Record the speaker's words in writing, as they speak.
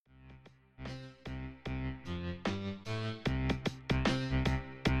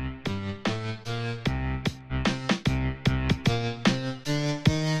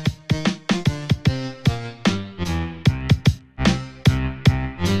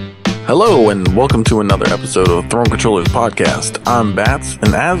Hello and welcome to another episode of Throne Controllers Podcast. I'm Bats,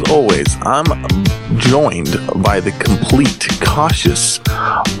 and as always, I'm joined by the complete, cautious,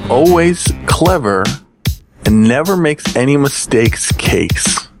 always clever, and never makes any mistakes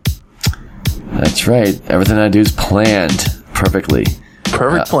Case. That's right. Everything I do is planned perfectly.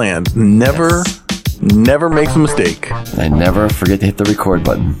 Perfect plan. Never makes a mistake. I never forget to hit the record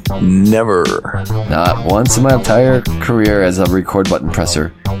button. Never. Not once in my entire career as a record button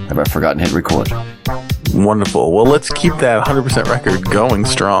presser have I forgotten to hit record. Wonderful. Well, let's keep that 100% record going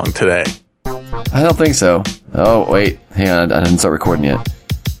strong today. I don't think so. Oh, wait. Hang on. I didn't start recording yet.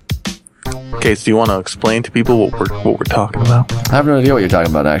 Case, do you want to explain to people what we're talking about? I have no idea what you're talking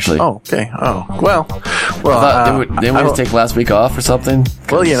about, actually. Oh, okay. Oh, well. Didn't we just take last week off or something?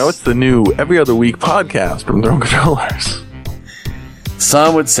 Well, it's the new every other week podcast from Throne Controllers.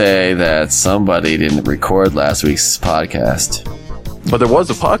 Some would say that somebody didn't record last week's podcast. But there was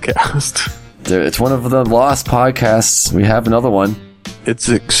a podcast. It's one of the lost podcasts. We have another one. It's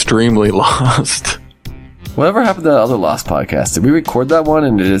extremely lost. Whatever happened to that other lost podcast? Did we record that one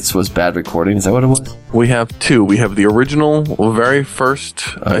and it was bad recording? Is that what it was? We have two. We have the original, very first,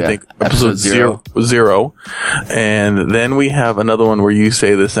 I think, episode zero. And then we have another one where you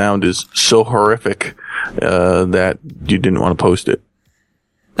say the sound is so horrific that you didn't want to post it.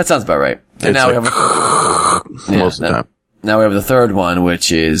 That sounds about right. And now we have most of the time. Now we have the third one,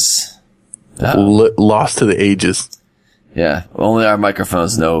 which is lost to the ages. Yeah, only our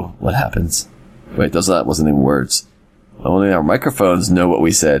microphones know what happens. Wait, that wasn't even words. Only our microphones know what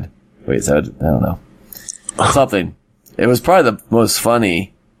we said. Wait, I don't know. Something. It was probably the most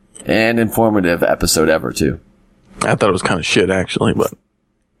funny and informative episode ever, too. I thought it was kind of shit, actually, but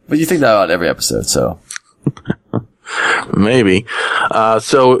you think that about every episode, so. Maybe.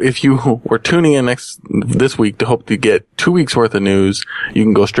 So if you were tuning in this week to hope to get 2 weeks worth of news, you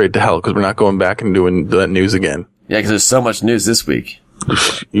can go straight to hell because we're not going back and doing that news again. Yeah, because there's so much news this week.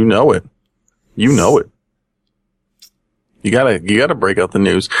 You know it. You know it. You gotta break out the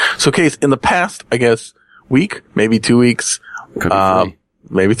news. So, Case, in the past, I guess, week, maybe 2 weeks, Could be 3.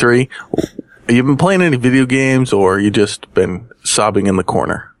 Maybe 3. Have you been playing any video games, or you just been sobbing in the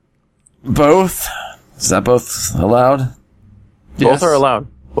corner? Both. Is that both allowed? Both are allowed.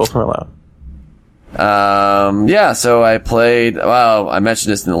 Both are allowed. Yeah, so I played, I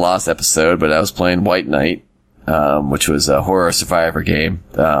mentioned this in the last episode, but I was playing White Knight, which was a horror survivor game.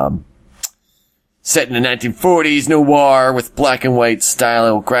 Set in the 1940s noir with black and white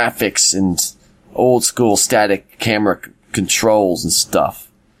style graphics and old school static camera controls and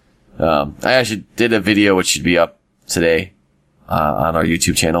stuff. I actually did a video which should be up today, on our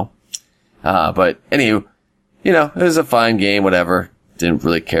YouTube channel. But anywho, it was a fine game, whatever. Didn't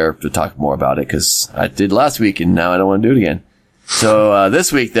really care to talk more about it because I did last week and now I don't want to do it again. So,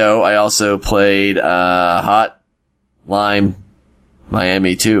 this week though, I also played, Hotline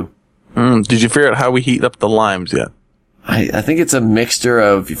Miami 2. Did you figure out how we heat up the limes yet? I think it's a mixture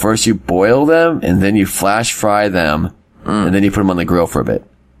of first you boil them and then you flash fry them and then you put them on the grill for a bit.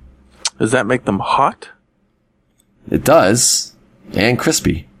 Does that make them hot? It does. And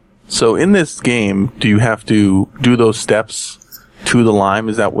crispy. So in this game, do you have to do those steps to the lime?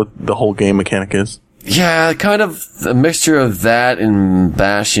 Is that what the whole game mechanic is? Yeah, kind of a mixture of that and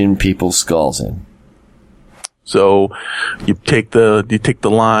bashing people's skulls in. So you take the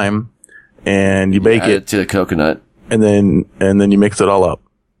lime and you bake it to the coconut, and then you mix it all up.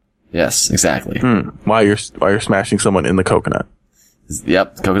 Yes, exactly. While you're smashing someone in the coconut.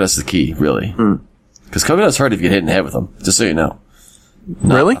 Yep, coconut's the key, really. Because coconuts hurt if you get hit in the head with them. Just so you know.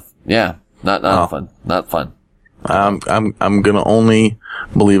 Really? Yeah, not fun. Not fun. I'm gonna only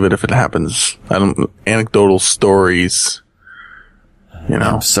believe it if it happens. Anecdotal stories.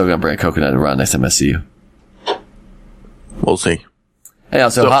 I'm still gonna bring a coconut around next time I see you. We'll see. Hey,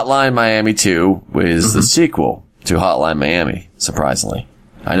 so Hotline Miami 2 was the sequel to Hotline Miami, surprisingly.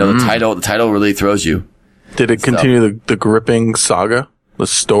 I know the title really throws you. Did it continue the gripping saga? The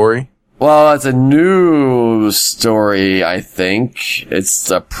story? Well, it's a new story, I think. It's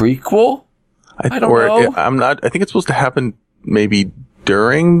a prequel? I don't know. I think it's supposed to happen maybe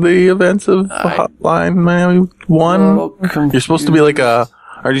during the events of Hotline Miami 1. You're supposed to be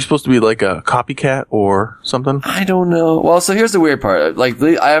are you supposed to be like a copycat or something? I don't know. Well, so here's the weird part.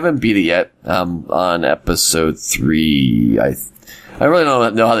 I haven't beat it yet, on episode 3. I really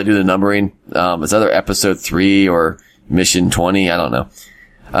don't know how they do the numbering. It's either episode 3 or mission 20. I don't know.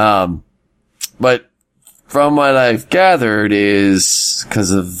 But from what I've gathered is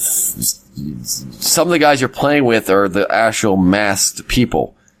because of some of the guys you're playing with are the actual masked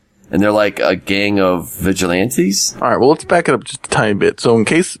people. and they're like a gang of vigilantes. All right, well, let's back it up just a tiny bit. So in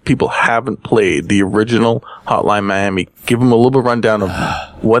case people haven't played the original Hotline Miami, give them a little bit rundown of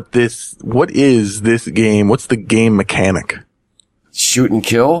what is this game? What's the game mechanic? Shoot and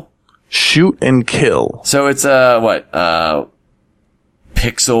kill. Shoot and kill. So it's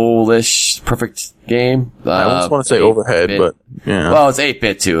pixel-ish perfect game. I almost want to say overhead, but yeah. Well, it's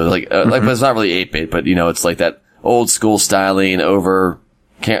 8-bit too. Like, but it's not really 8-bit, but it's like that old school styling above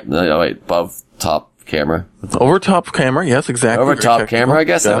top camera. Over top camera, yes, exactly. Over top camera, I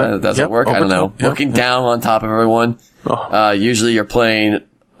guess. That doesn't work. I don't know. Yep. Looking down on top of everyone. Oh. Usually you're playing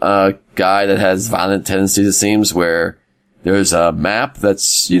a guy that has violent tendencies, it seems, where there's a map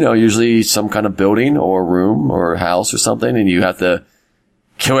that's, usually some kind of building or room or house or something, and you have to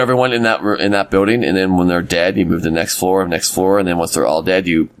kill everyone in that building, and then when they're dead, you move to the next floor, and then once they're all dead,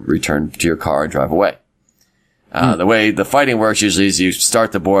 you return to your car and drive away. The way the fighting works usually is you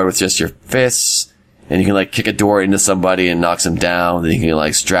start the board with just your fists, and you can kick a door into somebody and knocks them down, then you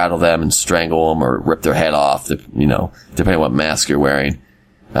can straddle them and strangle them or rip their head off, depending on what mask you're wearing.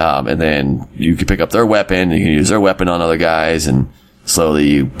 And then you can pick up their weapon, and you can use their weapon on other guys, and slowly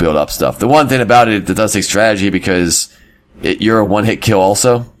you build up stuff. The one thing about it does take strategy because you're a one-hit kill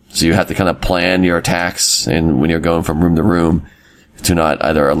also, so you have to kind of plan your attacks, and when you're going from room to room, to not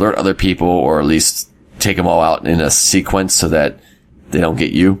either alert other people or at least take them all out in a sequence so that they don't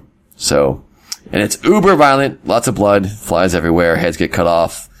get you. So, and it's uber violent, lots of blood, flies everywhere, heads get cut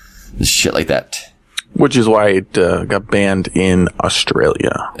off, shit like that. Which is why it got banned in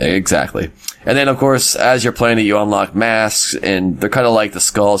Australia. Exactly. And then, of course, as you're playing it, you unlock masks, and they're kind of like the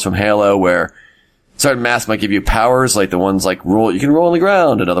skulls from Halo, where certain masks might give you powers, like the ones you can roll on the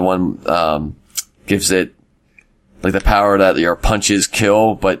ground. Another one gives it the power that your punches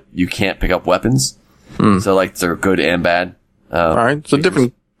kill, but you can't pick up weapons. So they're good and bad. All right, so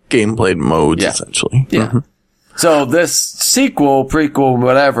different gameplay modes, essentially. Yeah. Mm-hmm. So this sequel, prequel,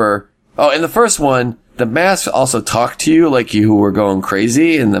 whatever. Oh, in the first one, the masks also talked to you like you were going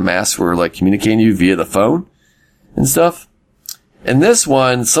crazy, and the masks were communicating to you via the phone and stuff. In this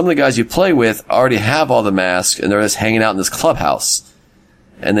one, some of the guys you play with already have all the masks, and they're just hanging out in this clubhouse.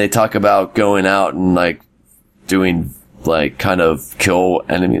 And they talk about going out and doing kind of kill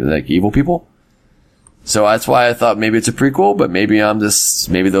enemy, evil people. So that's why I thought maybe it's a prequel, but maybe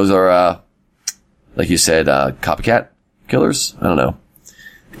those are, like you said, copycat killers. I don't know.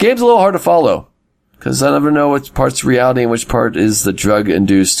 The game's a little hard to follow, because I never know which part's reality and which part is the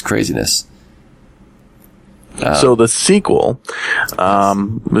drug-induced craziness. So the sequel,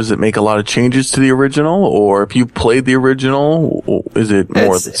 does it make a lot of changes to the original, or if you played the original, is it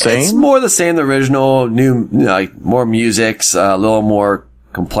more the same? It's more the same, the original, new, more music, a little more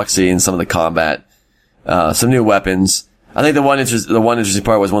complexity in some of the combat, some new weapons. I think the one interesting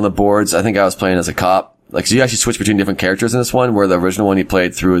part was one of the boards. I think I was playing as a cop. So you actually switch between different characters in this one, where the original one you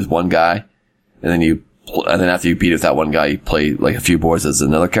played through as one guy, and then after you beat with that one guy, you play a few boards as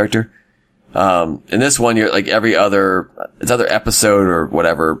another character. In this one, you're every other episode or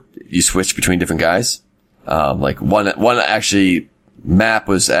whatever, you switch between different guys. One actually map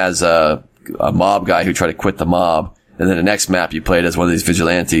was as a mob guy who tried to quit the mob, and then the next map you played as one of these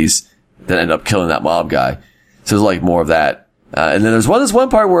vigilantes that ended up killing that mob guy. So there's more of that. And then there's this one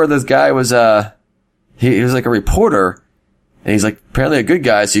part where this guy was, he was a reporter, and he's apparently a good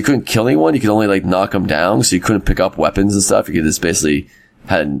guy, so you couldn't kill anyone, you could only knock them down, so you couldn't pick up weapons and stuff, you could just basically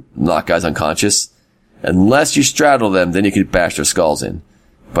had knock guys unconscious. Unless you straddle them, then you could bash their skulls in.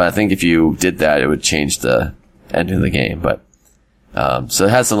 But I think if you did that, it would change the ending of the game. But so it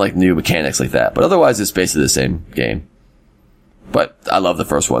has some new mechanics like that. But otherwise, it's basically the same game. But I love the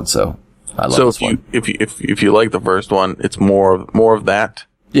first one, so I love this one. If you like the first one, it's more of that.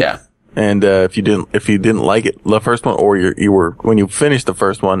 Yeah. And if you didn't like it, the first one, or you were when you finished the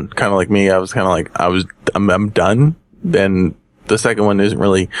first one, kind of like me, I was kind of I'm done. Then the second one isn't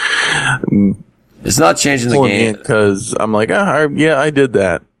really. It's not changing the game because I'm I did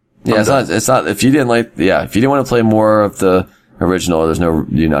that. Yeah, it's not. If you didn't want to play more of the original,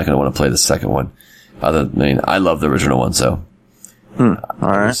 you're not going to want to play the second one. I love the original one, so. All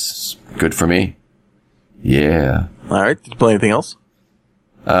right. It's good for me. Yeah. All right. Did you play anything else?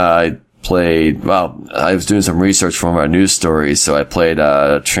 I was doing some research from our news stories, so I played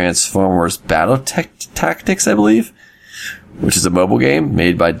Transformers Battle Tactics, I believe, which is a mobile game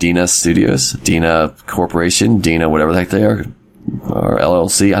made by Dina Studios, Dina Corporation, Dina whatever the heck they are, or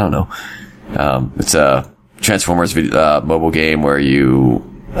LLC, I don't know. It's a Transformers mobile game where you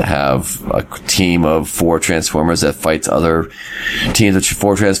have a team of 4 Transformers that fights other teams of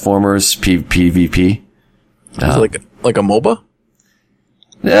 4 Transformers, PvP. It's like a MOBA?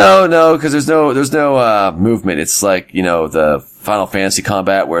 No, because there's no movement. It's like, the Final Fantasy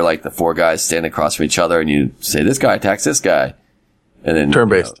combat where like the 4 guys stand across from each other and you say, this guy attacks this guy. And then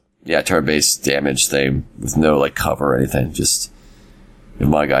turn-based. Turn-based damage thing with no like cover or anything. Just if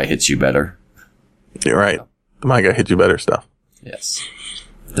my guy hits you better. You're right. My guy hits you better stuff. Yes.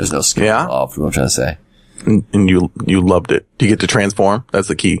 There's no skill involved, what I'm trying to say. And you loved it. Do you get to transform? That's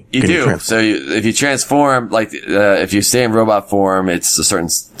the key. You do. So if you transform, like, if you stay in robot form, it's a certain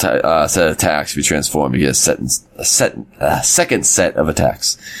set of attacks. If you transform, you get a second set of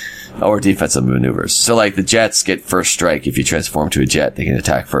attacks. Or defensive maneuvers. So like the jets get first strike. If you transform to a jet, they can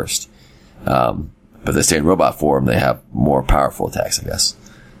attack first. But if they stay in robot form, they have more powerful attacks, I guess.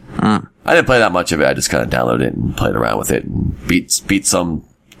 I didn't play that much of it. I just kind of downloaded it and played around with it and beat some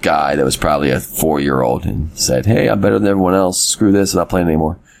guy that was probably a 4-year-old and said, hey, I'm better than everyone else. Screw this. I'm not playing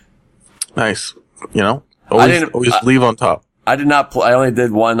anymore. Nice. Always leave on top. I did not I only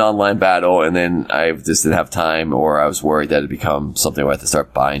did one online battle and then I just didn't have time or I was worried that it'd become something where I had to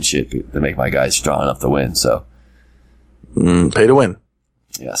start buying shit to make my guys strong enough to win. So. Pay to win.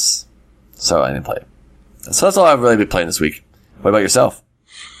 Yes. So I didn't play it. So that's all I've really been playing this week. What about yourself?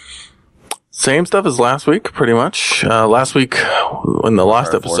 Same stuff as last week, pretty much. Last week, in the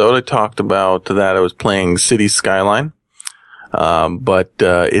last episode, I talked about that I was playing Cities Skyline. But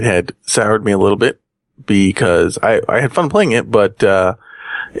it had soured me a little bit because I had fun playing it, but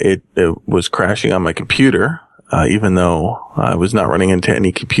it was crashing on my computer, even though I was not running into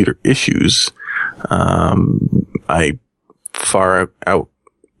any computer issues. I far out,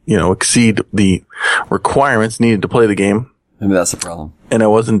 exceed the requirements needed to play the game. Maybe that's the problem. And I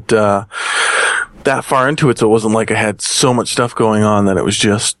wasn't that far into it, so it wasn't like I had so much stuff going on that it was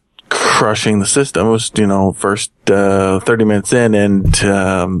just crushing the system. It was, first 30 minutes in and,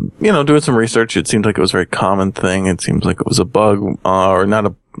 doing some research. It seemed like it was a very common thing. It seems like it was a bug or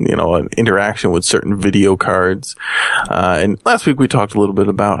not an interaction with certain video cards. And last week we talked a little bit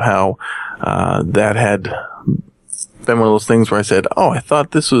about how that had been one of those things where I said, I thought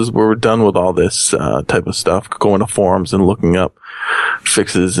this was where we're done with all this type of stuff, going to forums and looking up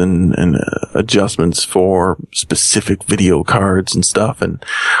fixes and adjustments for specific video cards and stuff, and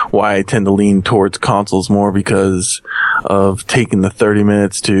why I tend to lean towards consoles more because of taking the 30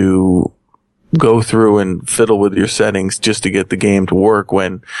 minutes to go through and fiddle with your settings just to get the game to work,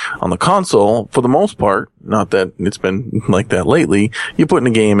 when on the console, for the most part, not that it's been like that lately, you put in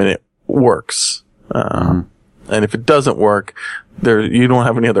a game and it works. And if it doesn't work, you don't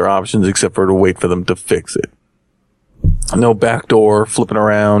have any other options except for to wait for them to fix it. No backdoor, flipping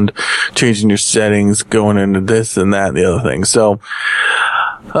around, changing your settings, going into this and that and the other thing. So,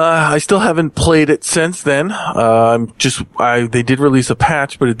 I still haven't played it since then. They did release a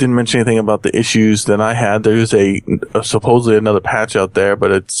patch, but it didn't mention anything about the issues that I had. There's supposedly another patch out there,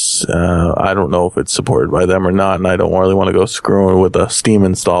 but it's, I don't know if it's supported by them or not, and I don't really want to go screwing with a Steam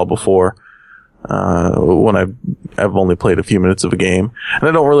install before. When I've only played a few minutes of a game, and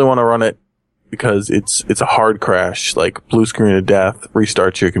I don't really want to run it because it's a hard crash, like blue screen of death,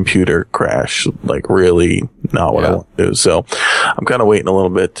 restart your computer, crash, like really not what I want to do. So I'm kind of waiting a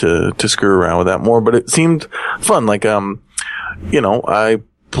little bit to screw around with that more, but it seemed fun. Like, I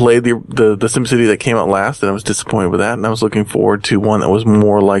played the SimCity that came out last and I was disappointed with that, and I was looking forward to one that was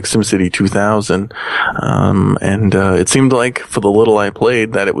more like SimCity 2000. It seemed like for the little I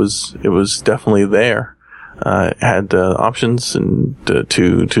played that it was definitely there. It had options and to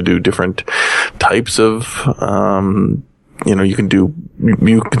do different types of you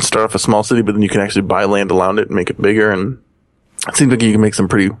can start off a small city, but then you can actually buy land around it and make it bigger, and it seemed like you can make some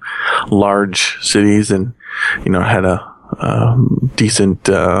pretty large cities, and it had a decent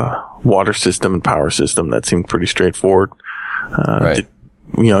water system and power system that seemed pretty straightforward. Right.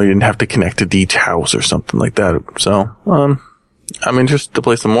 You didn't have to connect to each house or something like that. So I'm interested to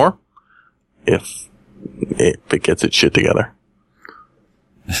play some more if it gets its shit together.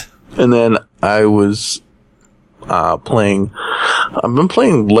 And then I was I've been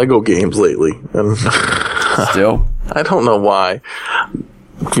playing Lego games lately, and still I don't know why,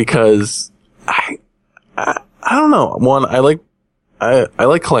 because I don't know. One, I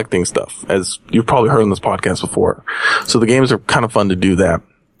like collecting stuff, as you've probably heard on this podcast before. So the games are kind of fun to do that.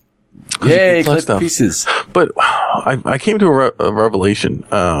 Yay, collect pieces. But I came to a revelation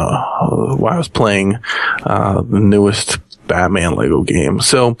while I was playing the newest Batman Lego game.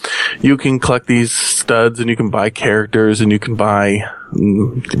 So you can collect these studs, and you can buy characters, and you can buy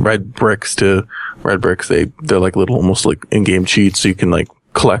red bricks. They're like little, almost like in-game cheats. So you can like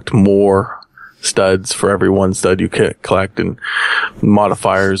collect more studs for every one stud you collect, and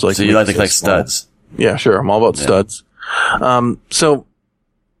modifiers like. So you like to collect studs? Yeah, sure. I'm all about studs. So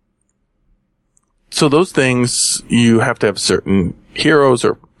so those things, you have to have certain heroes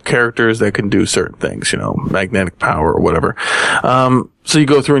or characters that can do certain things, magnetic power or whatever. So you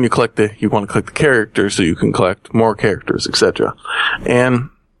go through and you want to collect the characters so you can collect more characters, etc. And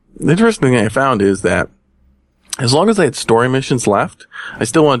the interesting thing I found is that as long as I had story missions left, I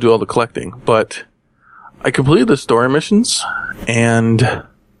still want to do all the collecting, but I completed the story missions and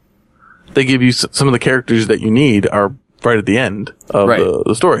they give you some of the characters that you need are right at the end of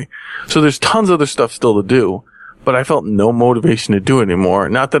the story. So there's tons of other stuff still to do. But I felt no motivation to do it anymore.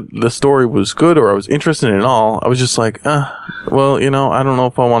 Not that the story was good or I was interested in it at all. I was just like, well, I don't know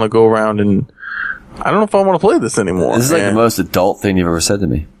if I want to go around and I don't know if I want to play this anymore. This is like the most adult thing you've ever said to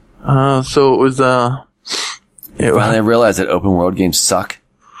me. So it was, finally I realized that open world games suck.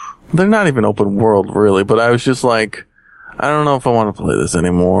 They're not even open world really, but I was just like, I don't know if I want to play this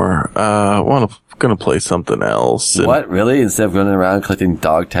anymore. Gonna play something else. What, really? Instead of running around collecting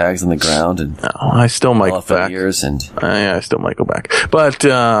dog tags on the ground and no, I still might go back. I still might go back. But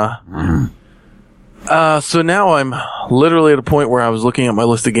so now I'm literally at a point where I was looking at my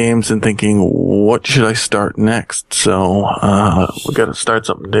list of games and thinking, what should I start next? So we got to start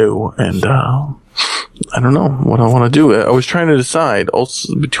something new, and I don't know what I want to do. I was trying to decide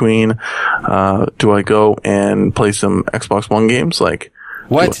also between do I go and play some Xbox One games like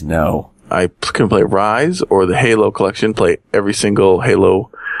what? No. I can play Rise or the Halo collection, play every single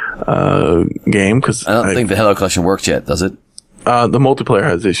Halo game. Cause I don't think the Halo collection works yet, does it? The multiplayer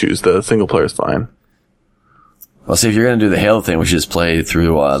has issues. The single player is fine. Well, see, if you're going to do the Halo thing, we should just play through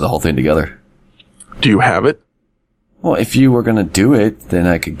the whole thing together. Do you have it? Well, if you were going to do it, then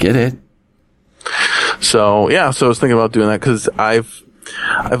I could get it. So, yeah, so I was thinking about doing that because I've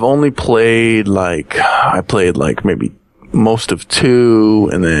only played maybe most of 2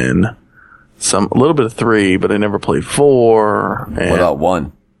 and then a little bit of 3, but I never played 4. And what about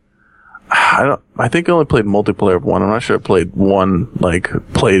 1? I think I only played multiplayer of 1. I'm not sure I played 1,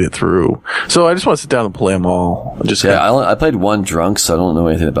 played it through. So I just want to sit down and play them all. I played 1 drunk, so I don't know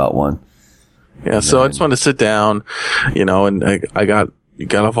anything about 1. Yeah, so I just wanted to sit down, and I got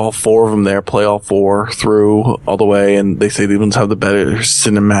off all 4 of them there, play all 4 through all the way, and they say these ones have the better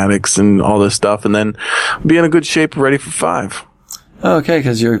cinematics and all this stuff, and then be in a good shape ready for 5. Okay,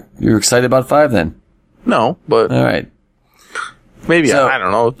 because you're excited about 5 then? No, but all right. Maybe so, I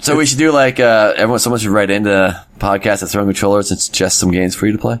don't know. So we should do someone should write into podcast at Throwing Controllers and suggest some games for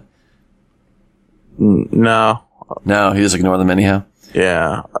you to play? No. No, you just ignore them anyhow?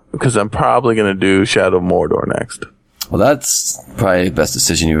 Yeah, because I'm probably going to do Shadow of Mordor next. Well, that's probably the best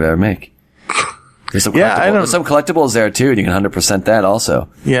decision you ever make. There's some collectibles there too, and you can 100% that also.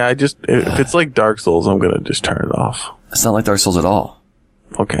 Yeah, if it's like Dark Souls, I'm going to just turn it off. It's not like Dark Souls at all.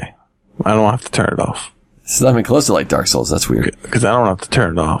 Okay. I don't have to turn it off. It's not even close to like Dark Souls. That's weird. Because I don't have to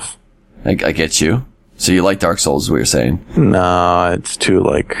turn it off. I get you. So you like Dark Souls is what you're saying? Nah, it's too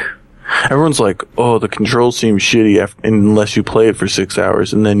everyone's like, oh, the controls seem shitty unless you play it for 6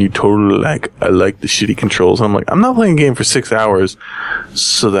 hours, and then you totally I like the shitty controls. And I'm like, I'm not playing a game for 6 hours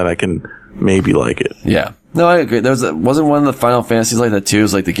so that I can maybe like it. Yeah. No, I agree. Wasn't one of the Final Fantasies like that too? It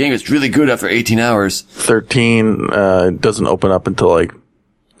was like the game is really good after 18 hours. 13 doesn't open up until I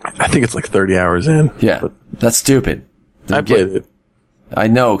think it's 30 hours in. Yeah. But that's stupid. I played it. I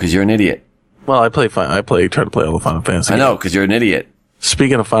know, because you're an idiot. Well, I try to play all the Final Fantasy games. I know, because you're an idiot.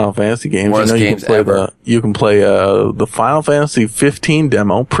 Speaking of Final Fantasy games, Worst games ever. You can play the Final Fantasy 15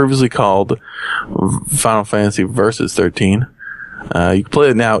 demo, previously called Final Fantasy Versus 13. You can play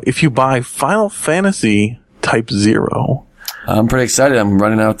it now if you buy Final Fantasy Type 0. I'm pretty excited. I'm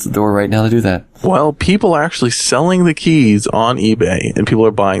running out the door right now to do that. Well, people are actually selling the keys on eBay, and people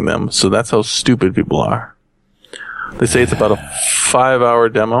are buying them, so that's how stupid people are. They say it's about a 5-hour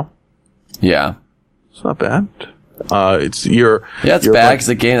demo. Yeah. It's not bad. It's bad because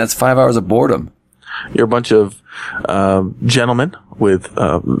the game, that's 5 hours of boredom. You're a bunch of gentlemen with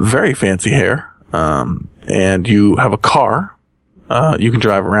very fancy hair, and you have a car you can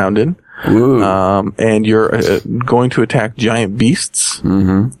drive around in. Ooh. And you're going to attack giant beasts.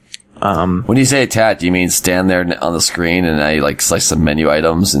 Mm-hmm. When you say attack, do you mean stand there on the screen and I slice some menu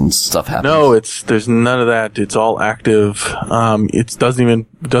items and stuff happens? No, there's none of that. It's all active. It doesn't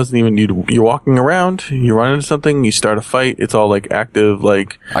even need, you're walking around, you run into something, you start a fight. It's all active, I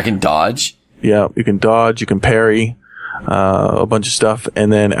can dodge? Yeah, you can dodge, you can parry. A bunch of stuff,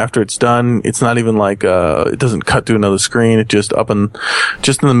 and then after it's done, it's not even it doesn't cut to another screen. It just in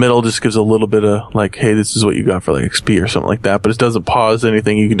the middle just gives a little bit of hey, this is what you got for XP or something like that, but it doesn't pause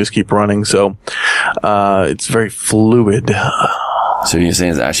anything. You can just keep running. So, it's very fluid. So you're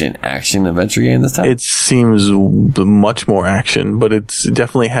saying it's actually an action adventure game this time? It seems much more action, but it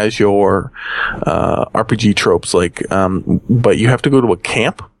definitely has your RPG tropes. Like, but you have to go to a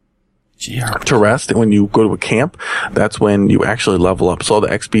camp to rest. And when you go to a camp, that's when you actually level up. So all the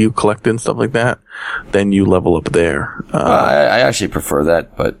XP you collect and stuff like that, then you level up there. I actually prefer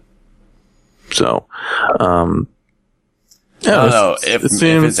that, but so. I don't know. If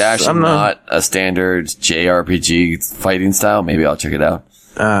it's actually not a standard JRPG fighting style, maybe I'll check it out.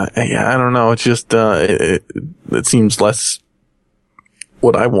 Yeah, I don't know. It's just, it seems less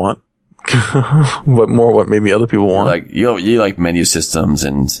what I want, but more what maybe other people want. Like, you like menu systems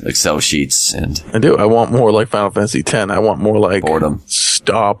and Excel sheets and. I do. I want more like Final Fantasy X. I want more like boredom.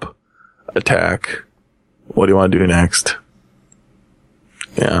 Stop, attack. What do you want to do next?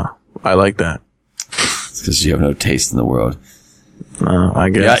 Yeah, I like that. Because you have no taste in the world. I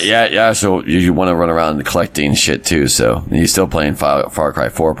guess. Yeah. So you want to run around collecting shit too. So you're still playing Far Cry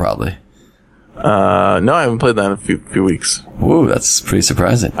 4 probably. No, I haven't played that in a few weeks. Woo, that's pretty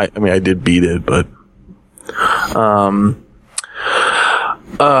surprising. I mean, I did beat it, but,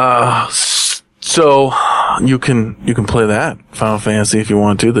 so you can play that Final Fantasy if you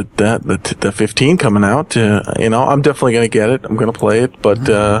want to. The 15 coming out. I'm definitely gonna get it. I'm gonna play it, but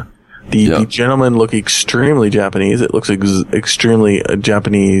the gentlemen look extremely Japanese. It looks extremely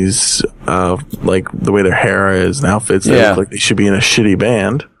Japanese, like the way their hair is and outfits. They look like they should be in a shitty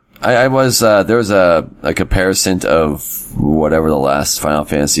band. I was there was a comparison of whatever the last Final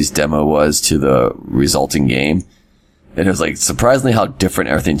Fantasy's demo was to the resulting game. And it was like surprisingly how different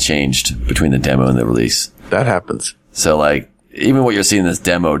everything changed between the demo and the release. That happens. So like, even what you're seeing in this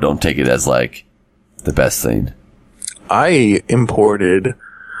demo, don't take it as like the best thing. I imported,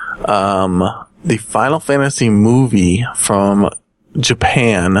 the Final Fantasy movie from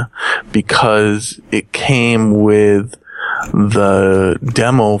Japan because it came with the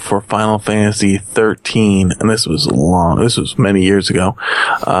demo for Final Fantasy 13, and this was many years ago.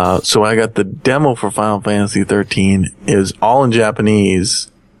 So I got the demo for Final Fantasy 13. It was all in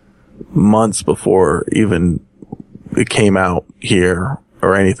Japanese months before even it came out here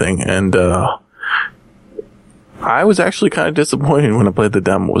or anything. And, I was actually kind of disappointed when I played the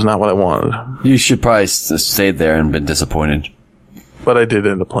demo. It was not what I wanted. You should probably stayed there and been disappointed. But I did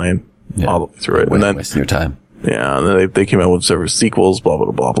end up playing all the way through it. And then wasting your time. Yeah, and then they came out with several sequels, blah,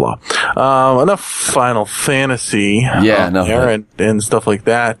 blah, blah, blah. Enough Final Fantasy. And stuff like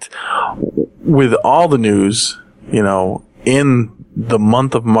that. With all the news, in the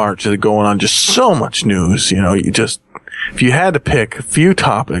month of March, is going on just so much news, if you had to pick a few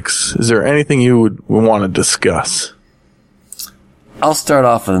topics, is there anything you would want to discuss? I'll start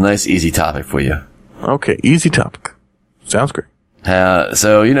off with a nice, easy topic for you. Okay, easy topic. Sounds great.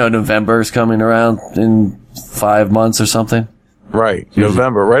 So, November is coming around in 5 months or something. Right.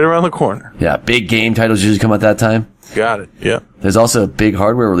 November, right around the corner. Yeah, big game titles usually come at that time. Got it. Yeah. There's also a big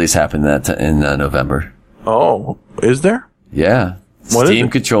hardware release happening in November. Oh, is there? Yeah. What Steam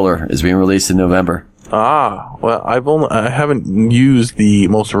Controller is being released in November. Well, I haven't used the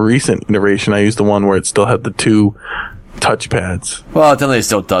most recent iteration. I used the one where it still had the 2 touchpads. Well, technically it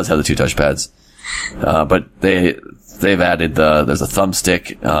still does have the 2 touchpads. But they've added there's a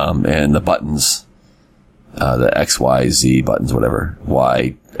thumbstick, and the buttons, the X, Y, Z buttons, whatever.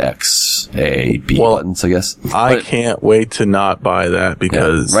 Y, X, A, B buttons, I guess. I can't wait to not buy that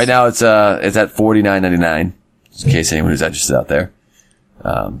because right now it's at $49.99. In case anyone who's interested out there.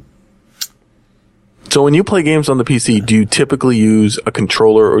 So when you play games on the PC, do you typically use a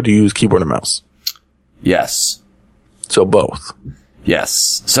controller or do you use keyboard and mouse? Yes. So both.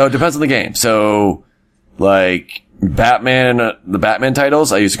 Yes. So it depends on the game. So, like, the Batman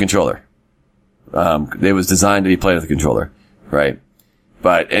titles, I use a controller. It was designed to be played with a controller, right?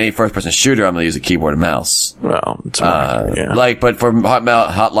 But any first-person shooter, I'm gonna use a keyboard and mouse. Well, it's yeah. But for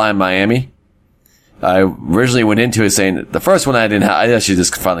Hotline Miami, I originally went into it saying the first one I actually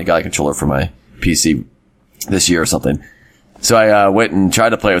just finally got a controller for my PC this year or something. So I went and tried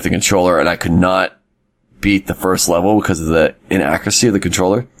to play with the controller, and I could not beat the first level because of the inaccuracy of the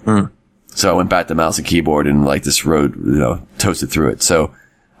controller. So I went back to mouse and keyboard and this road, toasted through it. So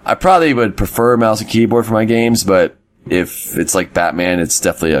I probably would prefer mouse and keyboard for my games, but if it's like Batman, it's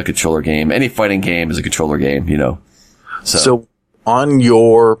definitely a controller game. Any fighting game is a controller game, So on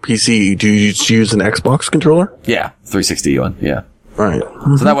your PC, do you use an Xbox controller? Yeah, 360 one, yeah. Right.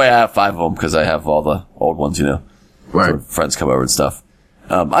 So that way I have 5 of them because I have all the old ones, Right. So friends come over and stuff.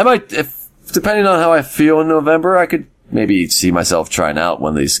 I might, depending on how I feel in November, I could maybe see myself trying out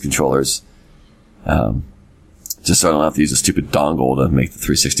one of these controllers. Just so I don't have to use a stupid dongle to make the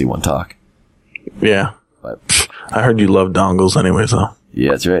 360 one talk. Yeah. But I heard you love dongles anyway, so.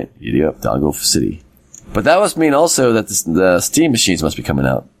 Yeah, that's right. Yep, Dongle City. But that must mean also that the Steam machines must be coming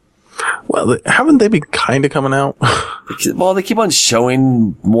out. Well, haven't they been kind of coming out? Well, they keep on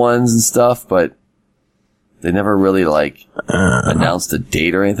showing ones and stuff, but they never really, like, announced a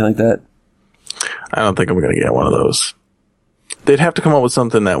date or anything like that. I don't think I'm going to get one of those. They'd have to come up with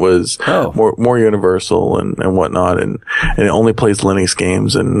something that was more universal and whatnot, and it only plays Linux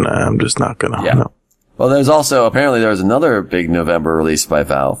games, and I'm just not going to. Yeah. No. Well, there's also, apparently there was another big November release by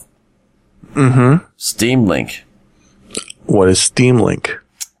Valve. Mm-hmm. Steam Link. What is Steam Link?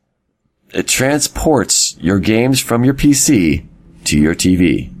 It transports your games from your PC to your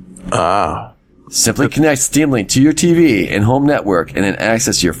TV. Ah. Simply connect Steam Link to your TV and home network and then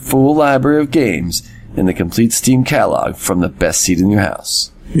access your full library of games and the complete Steam catalog from the best seat in your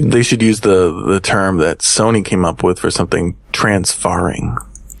house. They should use the term that Sony came up with for something transferring.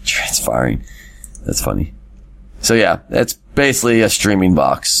 Transferring. That's funny. So yeah, that's basically a streaming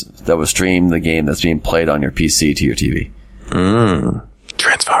box that will stream the game that's being played on your PC to your TV.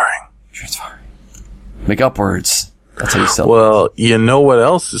 Transferring. Make up words. That's how you sell it. Well, you know what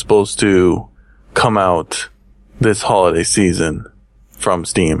else is supposed to come out this holiday season from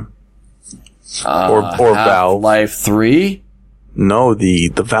Steam? Or Valve. Half-Life 3? No, the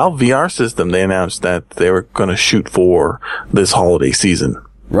Valve VR system, they announced that they were going to shoot for this holiday season.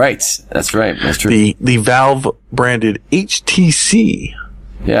 Right. That's right. That's true. The Valve branded HTC.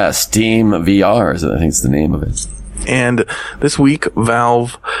 Yeah, Steam VR is, I think, is the name of it. And this week,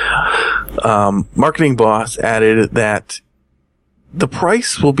 Valve marketing boss added that the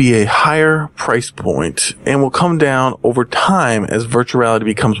price will be a higher price point and will come down over time as virtual reality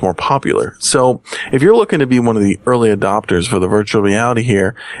becomes more popular. So if you're looking to be one of the early adopters for the virtual reality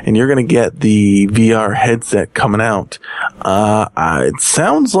here and you're going to get the VR headset coming out, it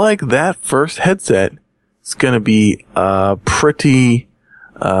sounds like that first headset is going to be pretty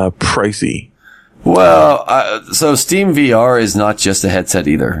pricey. Well, so Steam VR is not just a headset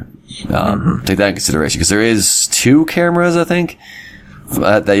either. Take that in consideration because there is 2 cameras, I think,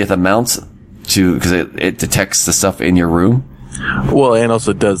 that you have to mount to because it detects the stuff in your room. Well, and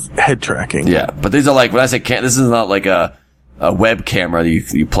also does head tracking. Yeah, but these are like when I say this is not like a web camera that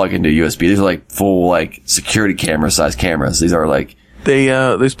you plug into USB. These are like full like security camera size cameras. These are like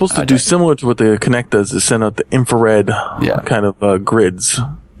they're supposed to do similar to what the Kinect does, is send out the infrared kind of grids.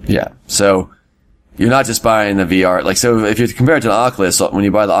 Yeah, so. You're not just buying the VR. Like, so if you compare it to the Oculus, when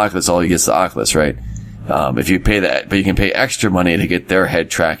you buy the Oculus, all you get is the Oculus, right? If you pay that, but you can pay extra money to get their head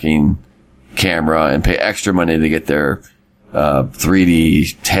tracking camera and pay extra money to get their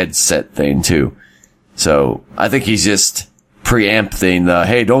 3D headset thing too. So I think he's just preempting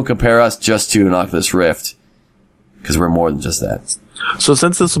hey, don't compare us just to an Oculus Rift because we're more than just that. So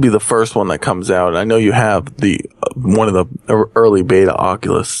since this will be the first one that comes out, I know you have one of the early beta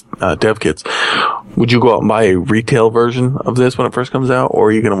Oculus dev kits. Would you go out and buy a retail version of this when it first comes out, or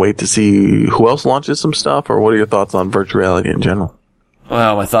are you going to wait to see who else launches some stuff, or what are your thoughts on virtual reality in general?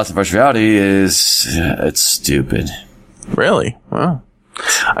 Well, my thoughts on virtual reality is it's stupid. Really? Wow.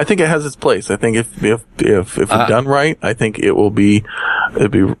 I think it has its place. I think if it's done right, I think it'll be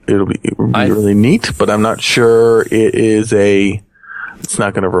really neat, but I'm not sure it's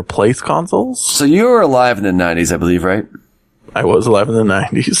not going to replace consoles. So you were alive in the 90s, I believe, right? I was alive in the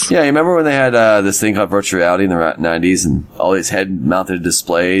 90s. Yeah, you remember when they had this thing called virtual reality in the 90s and all these head-mounted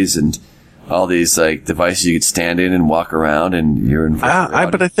displays and all these like devices you could stand in and walk around and you're in virtual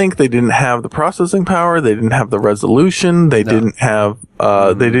reality? But I think they didn't have the processing power. They didn't have the resolution. They didn't have,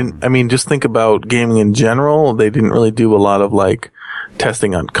 just think about gaming in general. They didn't really do a lot of like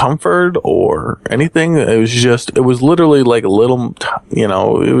testing on comfort or anything. It was literally like a little,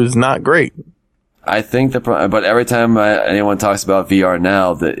 it was not great. I think but every time anyone talks about VR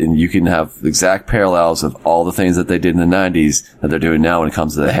now, and you can have exact parallels of all the things that they did in the 90s that they're doing now when it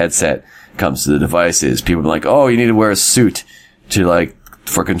comes to the headset, comes to the devices. People are like, oh, you need to wear a suit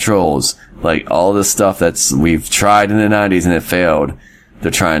for controls. Like all this stuff we've tried in the 90s and it failed.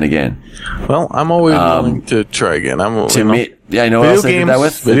 They're trying again. Well, I'm always willing to try again. Yeah, you know what else they did that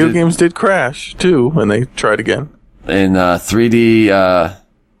with? Video games did crash too when they tried again. In 3D,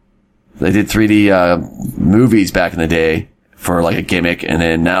 they did 3D movies back in the day for like a gimmick, and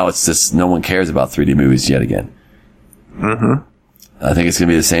then now it's just no one cares about 3D movies yet again. Mm-hmm. I think it's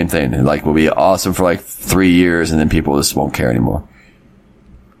gonna be the same thing. It will be awesome for like 3 years, and then people just won't care anymore.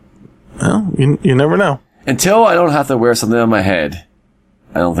 Well, you never know. Until I don't have to wear something on my head,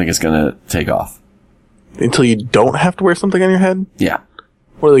 I don't think it's gonna take off. Until you don't have to wear something on your head? Yeah.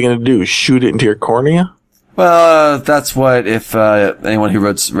 What are they gonna do? Shoot it into your cornea? Well, that's what, if anyone who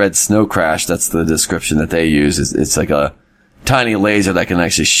read Snow Crash, that's the description that they use. It's like a tiny laser that can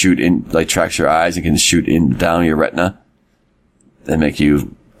actually shoot in, like tracks your eyes and can shoot in down your retina and make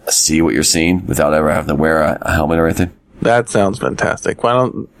you see what you're seeing without ever having to wear a helmet or anything. That sounds fantastic. Why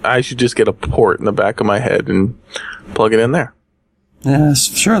don't I should just get a port in the back of my head and plug it in there. Yeah,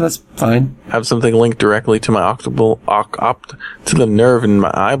 sure, that's fine. Have something linked directly to my to the nerve in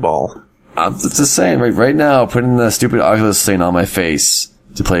my eyeball. I'm just saying, right now, putting the stupid Oculus thing on my face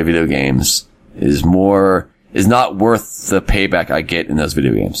to play video games is not worth the payback I get in those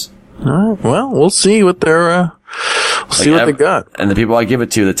video games. All right. Well, we'll see what they're, see what they got. And the people I give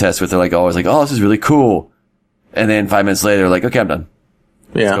it to, the test with, they're like always like, oh, this is really cool. And then 5 minutes later, like, okay, I'm done.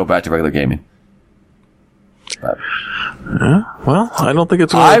 Yeah. Let's go back to regular gaming. But, well, I don't think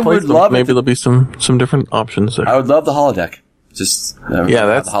it's going to replace them. Maybe there'll be some different options there. I would love the holodeck. Just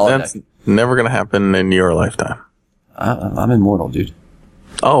that's never going to happen in your lifetime. I'm immortal, dude.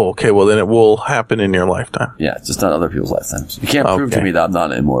 Oh, okay. Well, then it will happen in your lifetime. Yeah, it's just not other people's lifetimes. You can't prove to me that I'm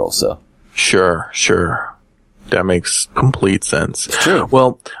not immortal, so. Sure. That makes complete sense. It's true.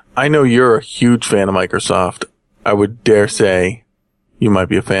 Well, I know you're a huge fan of Microsoft. I would dare say you might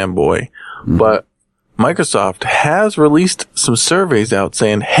be a fanboy, but Microsoft has released some surveys out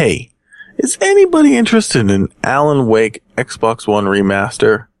saying, hey, is anybody interested in Alan Wake Xbox One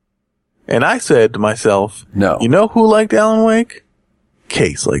remaster? And I said to myself, no. You know who liked Alan Wake?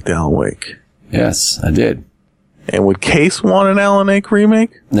 Case liked Alan Wake. Yes, I did. And would Case want an Alan Wake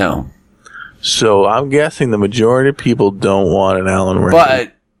remake? No. So I'm guessing the majority of people don't want an Alan Wake.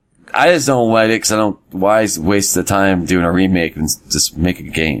 But I just don't like it because why waste the time doing a remake and just make a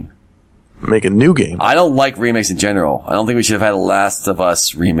game? Make a new game. I don't like remakes in general. I don't think we should have had a Last of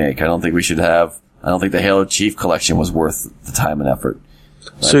Us remake. I don't think the Halo Chief collection was worth the time and effort.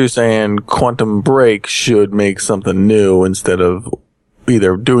 So you're saying Quantum Break should make something new instead of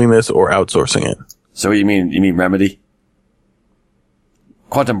either doing this or outsourcing it. So what you mean? You mean Remedy?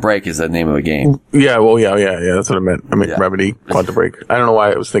 Quantum Break is the name of a game. Yeah, that's what I meant. I mean, Remedy, Quantum Break. I don't know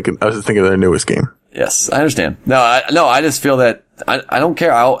why I was just thinking of their newest game. Yes, I understand. No, I just feel that I don't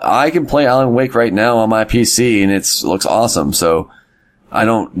care. I can play Alan Wake right now on my PC and it looks awesome. So I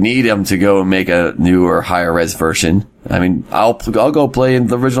don't need them to go and make a newer, higher res version. I mean, I'll go play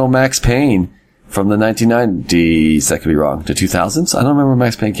the original Max Payne from the 1990s. That could be wrong. The 2000s? I don't remember when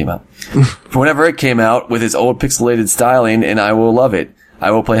Max Payne came out. Whenever it came out with its old pixelated styling, and I will love it. I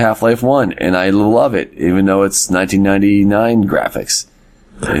will play Half-Life 1 and I love it, even though it's 1999 graphics.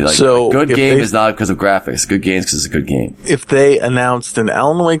 So a good game is not because of graphics. Good game is because it's a good game. If they announced an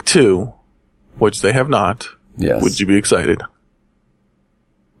Alan Wake 2, which they have not, yes, would you be excited?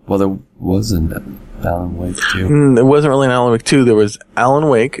 Well, there was an Alan Wake 2. There wasn't really an Alan Wake 2. There was Alan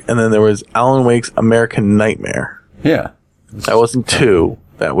Wake, and then there was Alan Wake's American Nightmare. Yeah. That wasn't 2.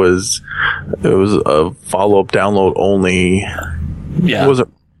 It was a follow-up download only. Yeah. It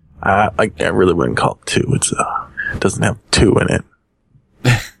wasn't, I really wouldn't call it 2. It doesn't have 2 in it.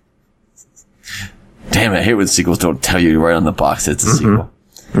 Damn it, I hate when sequels don't tell you right on the box it's a sequel.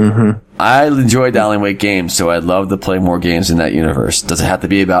 Mm-hmm. I enjoyed Alan Wake games, so I'd love to play more games in that universe. Does it have to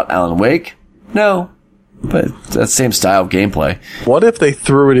be about Alan Wake? No. But that same style of gameplay. What if they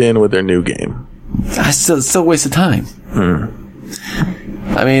threw it in with their new game? It's still a waste of time.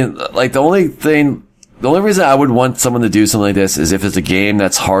 I mean, like, the only reason I would want someone to do something like this is if it's a game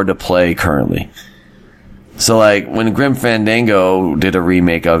that's hard to play currently. So, like, when Grim Fandango did a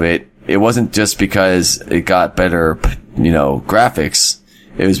remake of it, it wasn't just because it got better, graphics.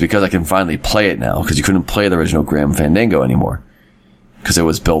 It was because I can finally play it now, because you couldn't play the original Grim Fandango anymore. Because it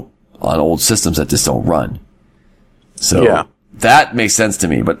was built on old systems that just don't run. So, that makes sense to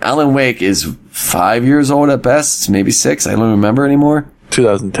me. But Alan Wake is 5 years old at best, maybe 6, I don't remember anymore.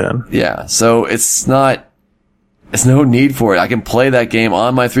 2010. Yeah, so it's no need for it. I can play that game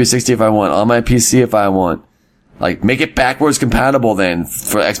on my 360 if I want, on my PC if I want. Like, make it backwards compatible then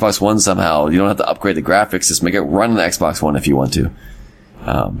for Xbox One somehow. You don't have to upgrade the graphics. Just make it run on the Xbox One if you want to.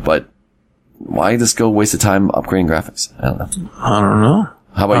 But why just go waste the time upgrading graphics? I don't know. I don't know.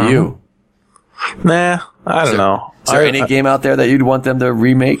 How about you? Nah, I don't know. Is there any game out there that you'd want them to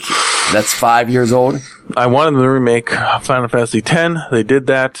remake that's 5 years old? I wanted them to remake Final Fantasy X. They did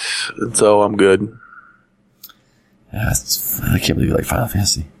that, and so I'm good. Yeah, I can't believe you like Final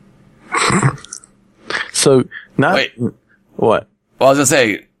Fantasy. So, Wait. What? Well, I was gonna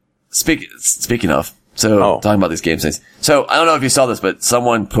say, speaking of, talking about these game things. So, I don't know if you saw this, but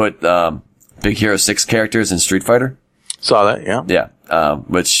someone put, Big Hero 6 characters in Street Fighter. Saw that, yeah. Yeah.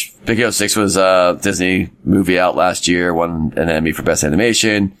 Which Big Hero 6 was a Disney movie out last year, won an Emmy for Best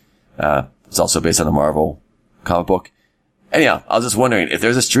Animation. It's also based on a Marvel comic book. Anyhow, I was just wondering if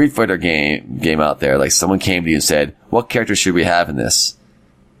there's a Street Fighter game out there, like someone came to you and said, what character should we have in this?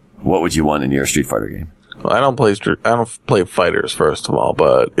 What would you want in your Street Fighter game? Well, I don't play fighters, first of all,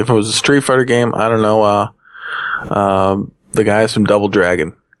 but if it was a Street Fighter game, I don't know, the guys from Double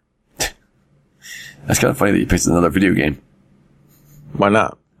Dragon. That's kind of funny that you picked another video game. Why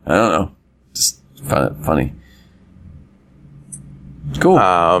not? I don't know. Just found it funny. Cool.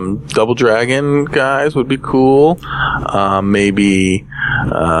 Double Dragon guys would be cool. Maybe,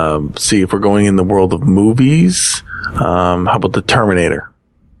 see if we're going in the world of movies. How about the Terminator?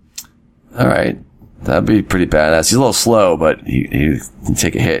 All right. That'd be pretty badass. He's a little slow, but he can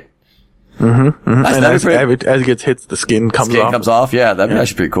take a hit. Mm-hmm. Mm-hmm. And as he gets hit, the skin comes off. Yeah, that'd be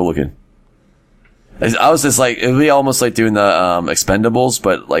actually pretty cool looking. I was just like, it would be almost like doing the Expendables,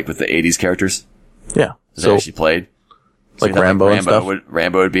 but like with the 80s characters. Yeah. So actually played. So like Rambo and stuff.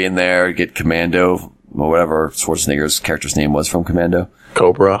 Rambo would be in there, get Commando, or whatever Schwarzenegger's character's name was from Commando.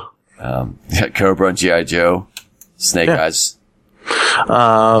 Cobra. Cobra and G.I. Joe. Snake Eyes.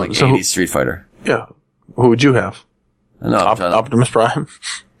 Like 80s Street Fighter. Yeah. Who would you have? Optimus Prime?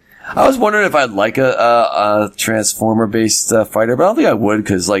 I was wondering if I'd like a Transformer-based fighter, but I don't think I would,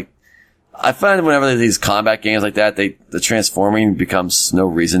 because, like, I find whenever these combat games like that, the transforming becomes no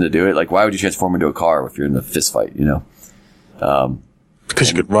reason to do it. Like, why would you transform into a car if you're in a fist fight, you know? Because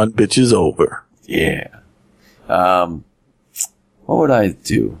you could run bitches over. Yeah. What would I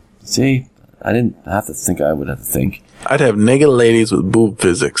do? See? I didn't have to think. I would have to think. I'd have naked ladies with boob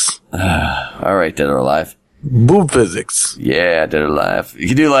physics. All right, Dead or Alive. Boob physics. Yeah, Dead or Alive. You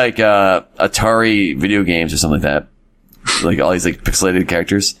could do like Atari video games or something like that. Like all these like pixelated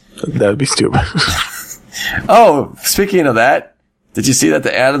characters. That'd be stupid. Oh, speaking of that, did you see that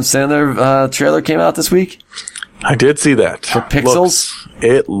the Adam Sandler trailer came out this week? I did see that. For Pixels?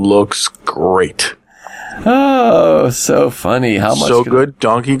 It looks great. Oh, so funny. How much? So good.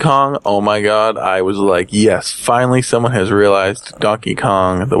 Donkey Kong. Oh my God. I was like, yes, finally someone has realized Donkey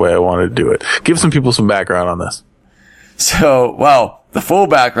Kong the way I wanted to do it. Give some people some background on this. So, well, the full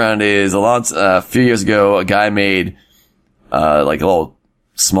background is a few years ago, a guy made, like a little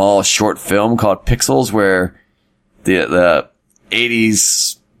small short film called Pixels where the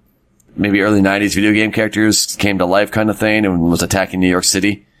 80s, maybe early 90s video game characters came to life kind of thing and was attacking New York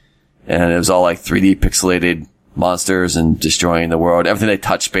City. And it was all like 3D pixelated monsters and destroying the world. Everything they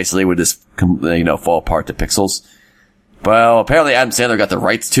touched basically would just, fall apart to pixels. Well, apparently Adam Sandler got the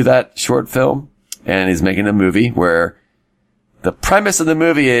rights to that short film and he's making a movie where the premise of the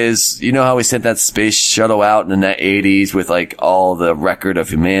movie is, you know how we sent that space shuttle out in the 80s with like all the record of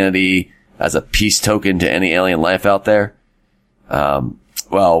humanity as a peace token to any alien life out there?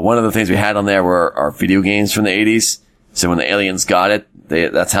 Well, one of the things we had on there were our video games from the 80s. So when the aliens got it,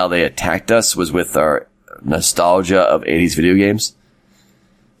 that's how they attacked us, was with our nostalgia of 80s video games.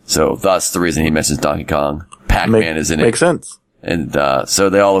 So thus the reason he mentions Donkey Kong. Pac-Man is in it. Makes sense. And, so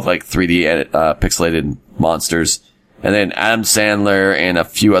they all look like 3D, pixelated monsters. And then Adam Sandler and a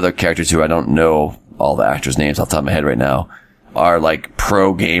few other characters who I don't know all the actors' names off the top of my head right now are like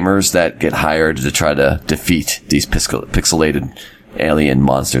pro gamers that get hired to try to defeat these pixelated alien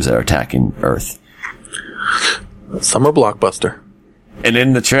monsters that are attacking Earth. Summer blockbuster. And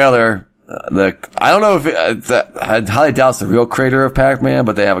in the trailer, I don't know if I highly doubt it's the real creator of Pac-Man,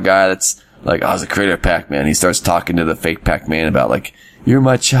 but they have a guy that's like, I was the creator of Pac-Man. He starts talking to the fake Pac-Man about like, you're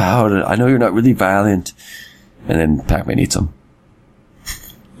my child. I know you're not really violent. And then Pac-Man eats him.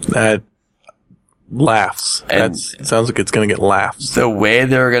 That laughs. That sounds like it's going to get laughs. The way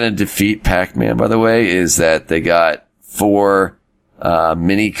they're going to defeat Pac-Man, by the way, is that they got 4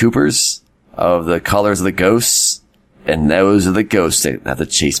 Mini Coopers of the colors of the ghosts. And those are the ghosts that have to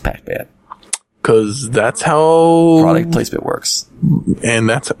chase Pac-Man. Cause that's how product placement works. And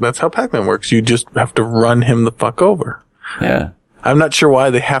that's how Pac-Man works. You just have to run him the fuck over. Yeah. I'm not sure why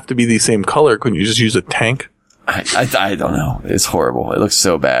they have to be the same color. Couldn't you just use a tank? I don't know. It's horrible. It looks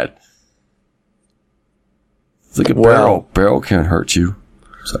so bad. It's like a barrel. Barrel can't hurt you.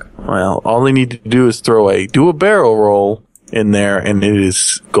 Sorry. Well, all they need to do is do a barrel roll in there and it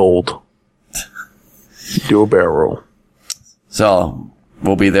is gold. Do a barrel roll. So,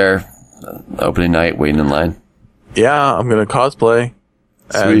 we'll be there opening night, waiting in line. Yeah, I'm going to cosplay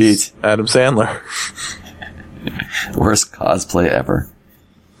as Adam Sandler. Worst cosplay ever.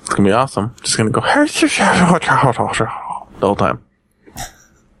 It's going to be awesome. Just going to go the whole time.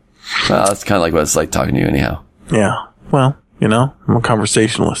 Well, that's kind of like what it's like talking to you anyhow. Yeah. Well, I'm a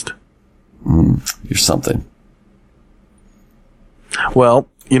conversationalist. You're something. Well,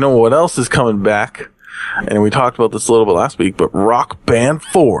 you know what else is coming back? And we talked about this a little bit last week, but Rock Band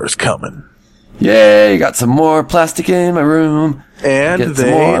 4 is coming. Yay, got some more plastic in my room. And Get some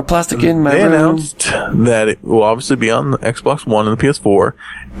more plastic in my they room. announced that it will obviously be on the Xbox One and the PS4.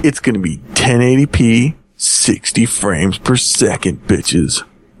 It's going to be 1080p, 60 frames per second, bitches.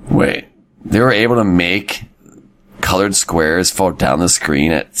 Wait, they were able to make colored squares fall down the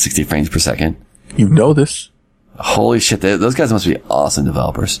screen at 60 frames per second? You know this. Holy shit, those guys must be awesome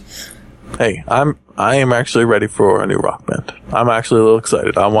developers. Hey, I am actually ready for a new Rock Band. I'm actually a little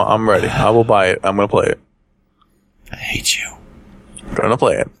excited. I'm ready. I will buy it. I'm going to play it. I hate you. Gonna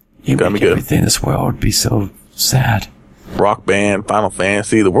play it. You Gonna make be good. everything in this world be so sad. Rock Band, Final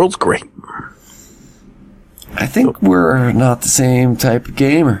Fantasy, the world's great. I think we're not the same type of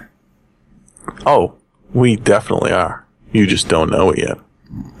gamer. Oh, we definitely are. You just don't know it yet.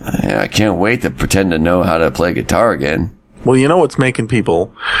 I can't wait to pretend to know how to play guitar again. Well, you know what's making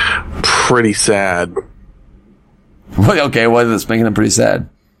people pretty sad? Okay, what is making them pretty sad?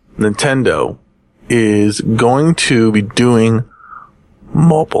 Nintendo is going to be doing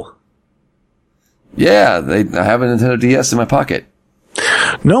mobile. Yeah, I have a Nintendo DS in my pocket.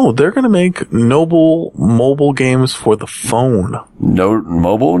 No, they're going to make mobile games for the phone.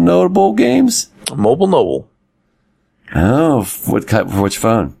 Notable games? Mobile. Oh, what type? For which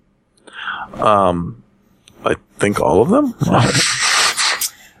phone? I think all of them.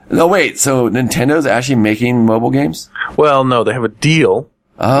 No, wait. So Nintendo's actually making mobile games? Well, no, they have a deal.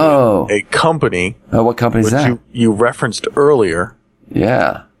 Oh, A company, what company is which that? you referenced earlier.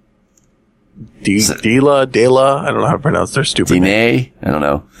 Yeah, Dela, I don't know how to pronounce their stupid name. DNA. I don't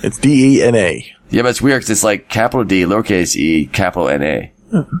know. It's DENA. Yeah, but it's weird because it's like capital D, lowercase e, capital NA.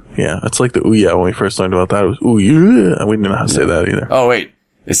 Yeah, it's like the ooh yeah when we first learned about that. It was ooh yeah. We didn't know how to say that either. Oh wait,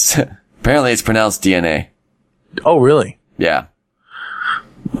 it's apparently it's pronounced DNA. Oh, really? Yeah,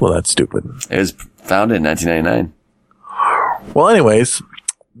 Well, that's stupid. it was founded in 1999. Well, anyways,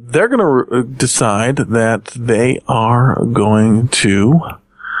 they're going to decide that they are going to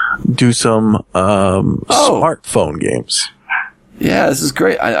do some smartphone games. Yeah, this is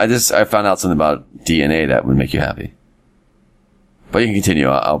great. I found out something about DNA that would make you happy. But you can continue.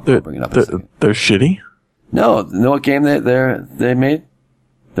 I'll bring it up in a second. They're shitty? No, know what game they made?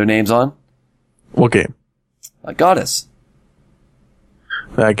 Their names on? What game? Goddess.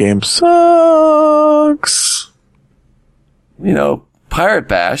 That game sucks. You know, Pirate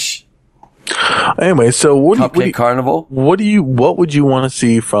Bash. Anyway, so Cupcake Carnival. what would you want to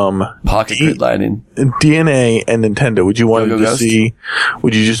see from Pocket Grid Lightning. DNA and Nintendo? Would you want Go-Go to Ghost? see?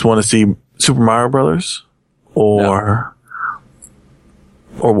 Would you just want to see Super Mario Brothers, or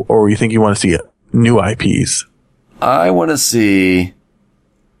you think you want to see new IPs? I want to see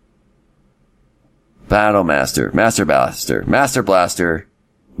Master Blaster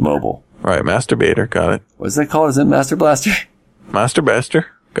mobile. All right, Masturbator, got it. What's that called? Is it Master Blaster? Master Blaster,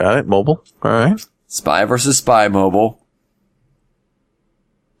 got it. Mobile, all right. Spy vs. Spy mobile.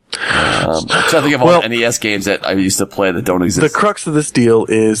 I'm trying to think of all the NES games that I used to play that don't exist. The crux of this deal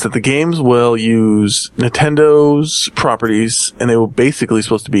is that the games will use Nintendo's properties, and they will basically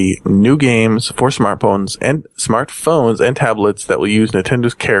supposed to be new games for smartphones and tablets that will use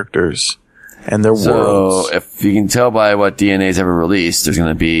Nintendo's characters and their worlds. So, if you can tell by what DNA's ever released, there's going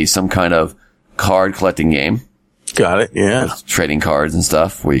to be some kind of card collecting game. Got it, yeah. Trading cards and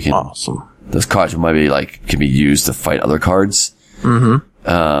stuff where you can... Awesome. Those cards might be can be used to fight other cards. Mm-hmm.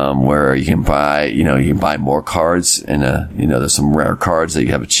 Where you can buy more cards and, there's some rare cards that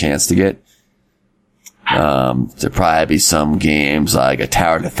you have a chance to get. There'll probably be some games like a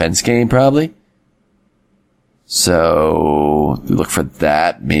tower defense game, probably. So, look for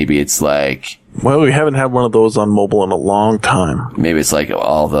that. Maybe it's Well, we haven't had one of those on mobile in a long time. maybe it's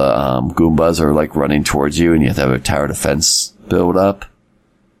all the, Goombas are running towards you and you have to have a tower defense build up.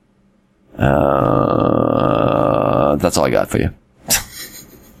 That's all I got for you.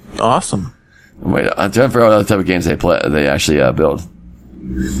 Awesome. Wait, I'm trying to figure out what type of games they actually build.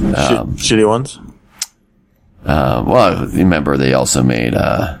 Shitty ones? Well, remember they also made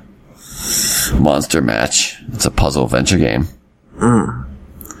Monster Match. It's a puzzle adventure game.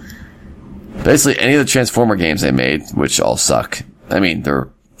 Basically, any of the Transformer games they made, which all suck. I mean, they're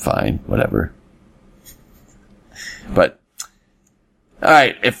fine, whatever. But,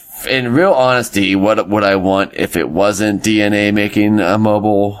 alright, if, in real honesty, what would I want if it wasn't DNA making a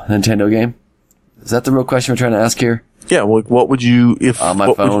mobile Nintendo game? Is that the real question we're trying to ask here? Yeah, well, what would you, On my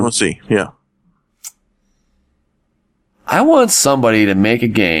what would you phone? want to see? Yeah. I want somebody to make a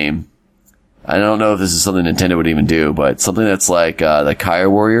game. I don't know if this is something Nintendo would even do, but something that's like the Kaya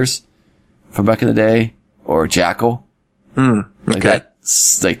Warriors from back in the day, or Jackal. Like Okay.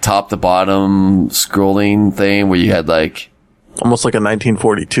 that, top to bottom scrolling thing where you had Almost like a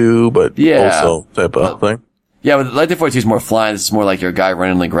 1942, but also type of thing. Yeah, but 1942 is more flying. This is more like you're a guy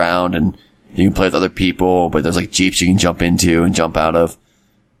running on the ground, and you can play with other people, but there's like jeeps you can jump into and jump out of.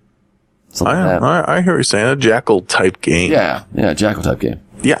 I hear what you're saying. A Jackal type game. Yeah, Jackal type game.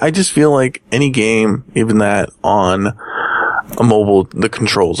 Yeah, I just feel like any game, even that on a mobile, the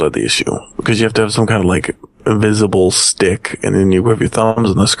controls are the issue. Because you have to have some kind of like invisible stick, and then you have your thumbs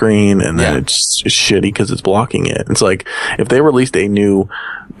on the screen, and then it's shitty because it's blocking it. It's like, if they released a new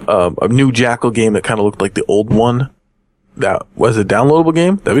Jackal game that kind of looked like the old one, that was a downloadable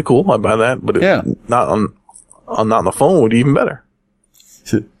game, that'd be cool. I'd buy that. But not on the phone would be even better.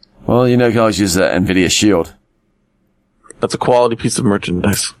 Well, you can always use the NVIDIA Shield. That's a quality piece of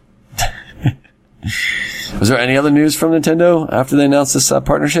merchandise. Was there any other news from Nintendo after they announced this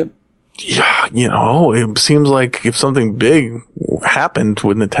partnership? Yeah, it seems like if something big happened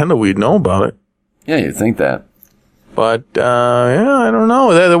with Nintendo, we'd know about it. Yeah, you'd think that. But, I don't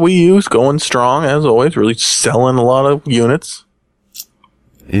know. The Wii U's going strong, as always, really selling a lot of units.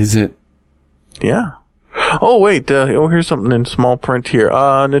 Is it? Yeah. Oh, wait, here's something in small print here.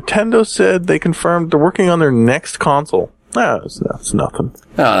 Nintendo said they confirmed they're working on their next console. That's nothing.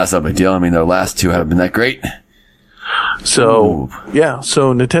 Oh, that's not a big deal. I mean, their last two haven't been that great. So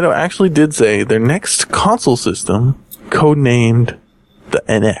Nintendo actually did say their next console system, codenamed the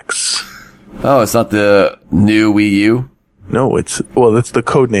NX. Oh, it's not the new Wii U? No, it's the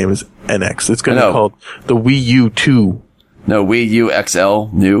code name is NX. It's going to be called the Wii U 2. No, Wii U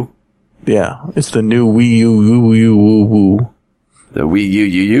XL, new? Yeah, it's the new Wii U. The Wii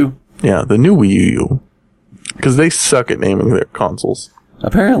U? Yeah, the new Wii U. Because they suck at naming their consoles.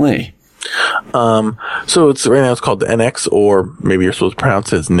 Apparently. So right now it's called the NX, or maybe you're supposed to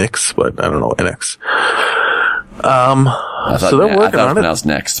pronounce it as Nix, but I don't know, NX. So they're working on it. Pronounced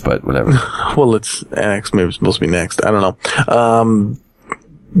next, but whatever. Well, it's NX, maybe it's supposed to be next. I don't know.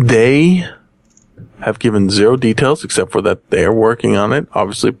 They have given zero details except for that they're working on it,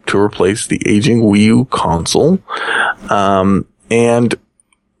 obviously, to replace the aging Wii U console. And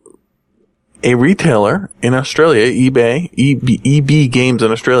a retailer in Australia, eBay, EB Games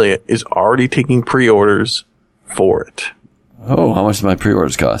in Australia, is already taking pre-orders for it. Oh, how much do my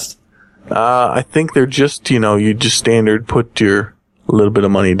pre-orders cost? I think they're just, you just standard put your little bit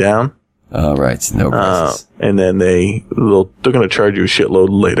of money down. Oh, right. No prices. And then they're going to charge you a shitload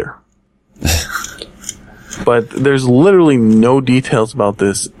later. But there's literally no details about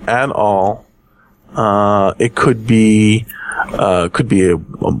this at all. It could be a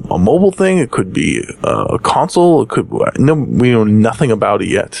mobile thing. It could be a console. We know nothing about it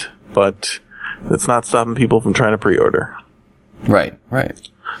yet, but it's not stopping people from trying to pre-order. Right.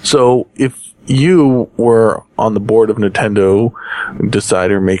 So if you were on the board of Nintendo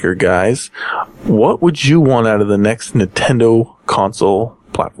decider maker guys, what would you want out of the next Nintendo console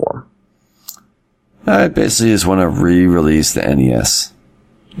platform? I basically just want to re-release the NES.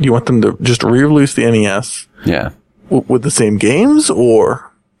 You want them to just re-release the NES? Yeah. With the same games,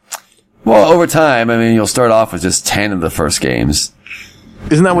 or? Well, over time, I mean, you'll start off with just 10 of the first games.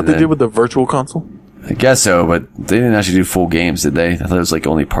 Isn't that what they did with the Virtual Console? I guess so, but they didn't actually do full games, did they? I thought it was like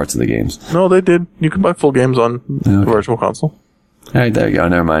only parts of the games. No, they did. You can buy full games on the Virtual Console. All right, there you go.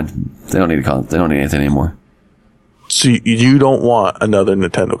 Never mind. They don't need they don't need anything anymore. So you don't want another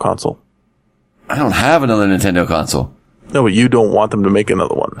Nintendo console? I don't have another Nintendo console. No, but you don't want them to make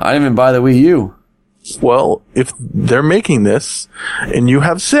another one. I didn't even buy the Wii U. Well, if they're making this and you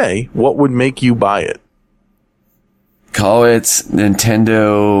have say, what would make you buy it? Call it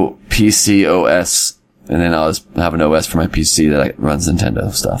Nintendo PC OS, and then I'll just have an OS for my PC that runs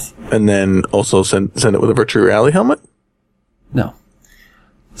Nintendo stuff. And then also send it with a virtual reality helmet? No.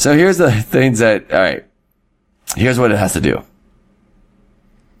 So here's the things that, alright. Here's what it has to do.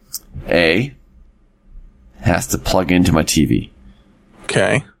 A, has to plug into my TV.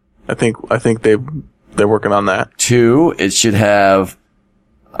 Okay. I think they're working on that. 2, it should have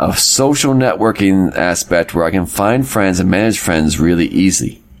a social networking aspect where I can find friends and manage friends really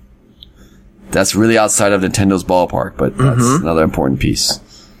easy. That's really outside of Nintendo's ballpark, but that's another important piece.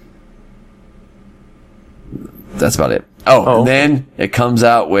 That's about it. And then it comes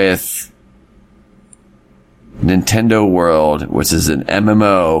out with Nintendo World, which is an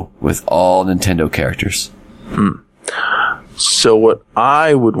MMO with all Nintendo characters. So what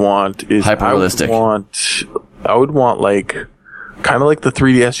I would want is hyper-realistic. I would want like kind of like the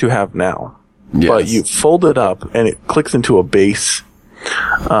 3DS you have now. Yes. But you fold it up and it clicks into a base.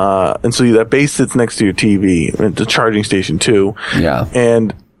 And so that base sits next to your TV, and it's a charging station too. Yeah.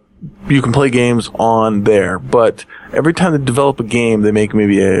 And you can play games on there, but every time they develop a game, they make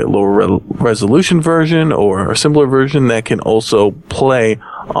maybe a lower resolution version or a simpler version that can also play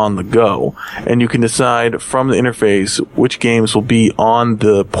on the go. And you can decide from the interface which games will be on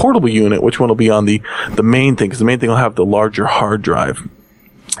the portable unit, which one will be on the main thing, because the main thing will have the larger hard drive.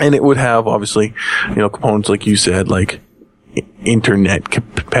 And it would have, obviously, components like you said, like internet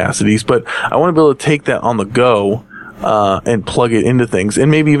capacities. But I want to be able to take that on the go and plug it into things, and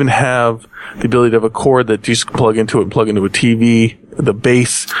maybe even have the ability to have a cord that you just plug into it and plug into a TV. The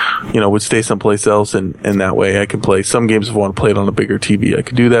base, would stay someplace else, and that way I can play some games if I want to play it on a bigger TV. I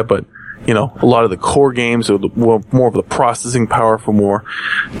could do that, but a lot of the core games or more of the processing power for more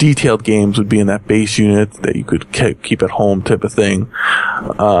detailed games would be in that base unit that you could keep at home type of thing.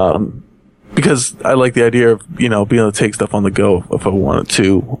 Because I like the idea of, being able to take stuff on the go if I wanted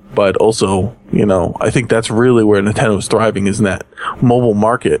to, but also, I think that's really where Nintendo is thriving, is in that mobile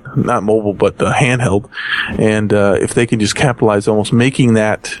market. Not mobile, but the handheld. And, if they can just capitalize almost making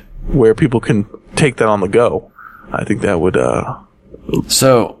that where people can take that on the go, I think that would,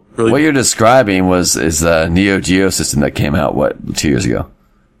 So, really, what you're describing is the Neo Geo system that came out, 2 years ago?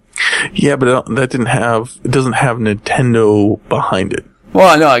 Yeah, but it doesn't have Nintendo behind it. Well,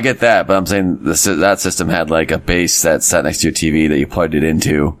 I know, I get that, but I'm saying that system had like a base that sat next to your TV that you plugged it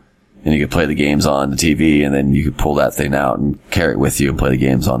into, and you could play the games on the TV, and then you could pull that thing out and carry it with you and play the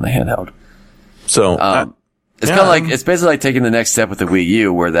games on the handheld. So, it's kind of like, it's basically like taking the next step with the Wii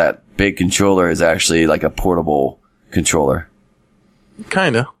U, where that big controller is actually like a portable controller.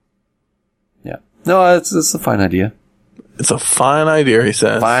 Kinda. Yeah. No, it's a fine idea. It's a fine idea, he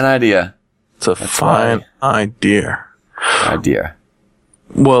says. Fine idea. It's a fine idea. Idea.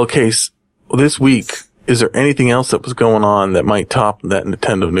 Well, Case, this week, is there anything else that was going on that might top that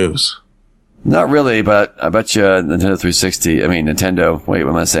Nintendo news? Not really, but I bet you Nintendo, wait, what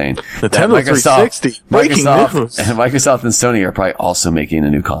am I saying? Nintendo 360. Breaking news. Microsoft and Sony are probably also making a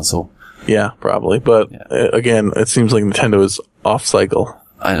new console. Yeah, probably. But, again, it seems like Nintendo is off cycle.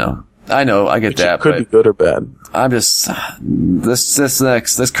 I know, I get that. Could be good or bad. I'm just,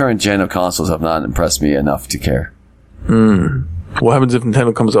 this current gen of consoles have not impressed me enough to care. What happens if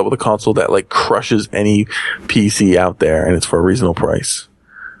Nintendo comes up with a console that crushes any PC out there and it's for a reasonable price?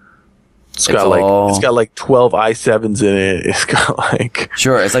 It's got 12 i7s in it. It's got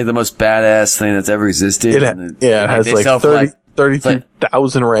Sure, it's like the most badass thing that's ever existed. It has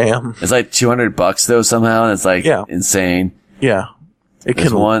 32,000 RAM. It's like $200 though somehow, and it's insane. Yeah.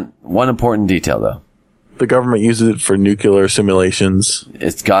 There's one important detail though. The government uses it for nuclear simulations.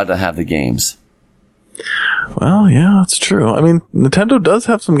 It's got to have the games. Well, yeah, that's true. I mean, Nintendo does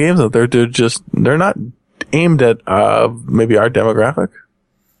have some games out there. They're not aimed at, maybe our demographic.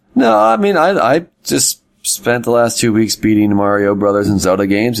 No, I mean, I just spent the last 2 weeks beating Mario Brothers and Zelda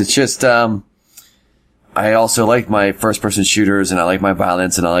games. It's just, I also like my first person shooters, and I like my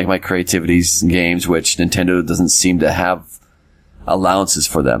violence, and I like my creativities in games, which Nintendo doesn't seem to have allowances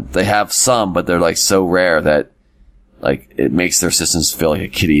for them. They have some, but they're so rare that it makes their systems feel like a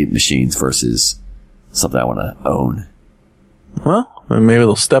kiddie machines versus something I want to own. Well, maybe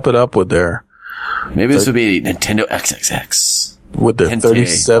they'll step it up with their... Maybe this would be Nintendo XXX. With their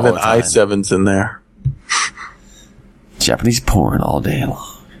 37 i7s in there. Japanese porn all day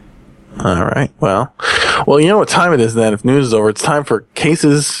long. All right. Well, you know what time it is then. If news is over, it's time for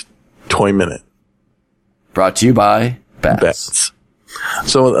Case's Toy Minute. Brought to you by Bats.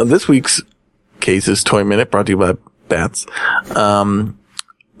 So this week's Case's Toy Minute, brought to you by Bats.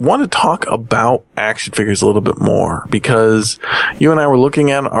 Want to talk about action figures a little bit more, because you and I were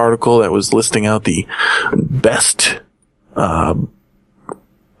looking at an article that was listing out the best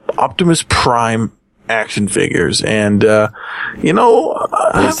Optimus Prime action figures, and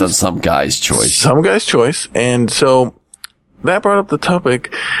based on some guy's choice. And so that brought up the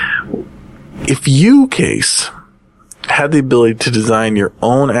topic: if you, Case, had the ability to design your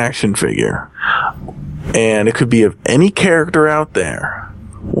own action figure, and it could be of any character out there,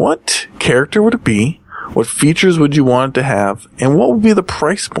 what character would it be? What features would you want it to have? And what would be the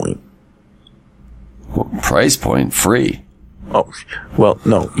price point? What price point? Free. Oh, well,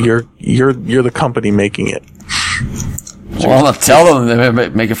 no, you're the company making it. Well, I'll tell them to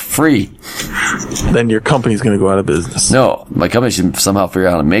make it free. Then your company's going to go out of business. No, my company should somehow figure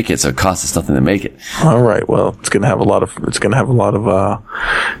out how to make it, so it costs us nothing to make it. All right. Well, it's going to have a lot of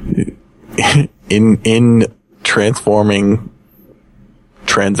in transforming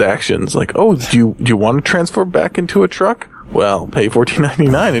transactions. Do you want to transfer back into a truck? Well, pay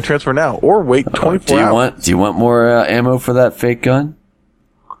 $14.99 and transfer now, or wait 24 hours. Do you want more ammo for that fake gun?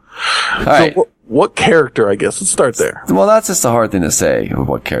 All right. what character, I guess? Let's start there. Well, that's just a hard thing to say,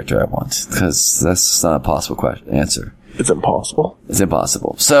 what character I want, because that's not a possible answer. It's impossible. It's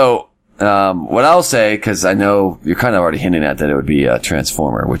impossible. So, what I'll say, because I know you're kind of already hinting at that it would be a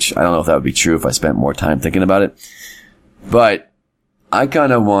Transformer, which I don't know if that would be true if I spent more time thinking about it. But I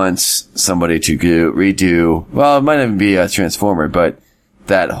kind of want somebody to redo, well, it might not even be a Transformer, but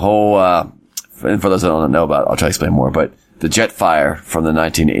that whole, and for those that don't know about it, I'll try to explain more, but the Jetfire from the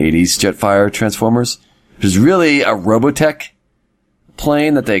 1980s Jetfire Transformers, which is really a Robotech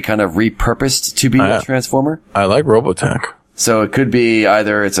plane that they kind of repurposed to be a Transformer. I like Robotech. So it could be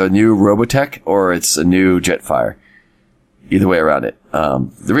either it's a new Robotech or it's a new Jetfire. Either way around it.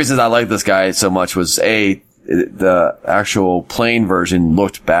 The reason I like this guy so much was the actual plane version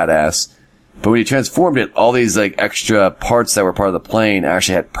looked badass. But when he transformed it, all these like extra parts that were part of the plane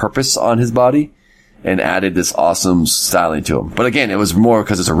actually had purpose on his body and added this awesome styling to him. But again, it was more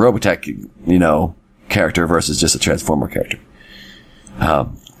because it's a Robotech, character versus just a Transformer character.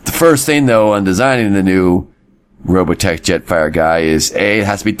 The first thing though on designing the new Robotech Jetfire guy is it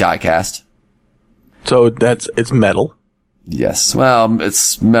has to be die-cast. So it's metal. Yes. Well,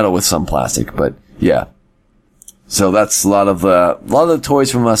 it's metal with some plastic, but yeah. So that's a lot of the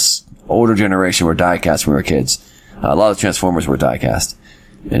toys from us older generation were die-cast when we were kids. A lot of Transformers were die-cast.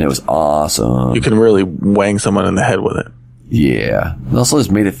 And it was awesome. You can really wang someone in the head with it. Yeah. It also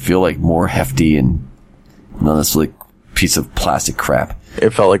just made it feel like more hefty and not this like piece of plastic crap.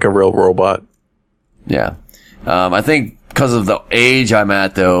 It felt like a real robot. Yeah. I think because of the age I'm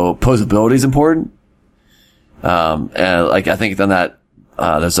at, though, posability is important. And like, I think then that,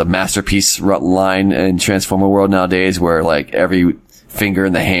 there's a masterpiece line in Transformer world nowadays where like every finger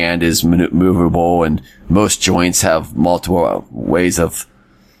in the hand is movable and most joints have multiple ways of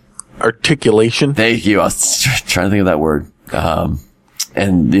articulation. Thank you. I was trying to think of that word.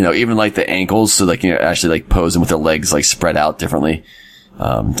 And even like the ankles, so like, actually like posing with their legs like spread out differently,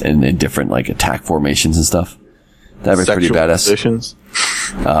 and in different like attack formations and stuff. That'd be pretty badass. Positions.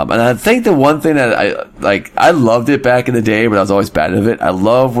 And I think the one thing that I loved it back in the day, but I was always bad at it. I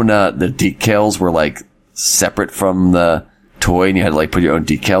love when the decals were like separate from the toy and you had to like put your own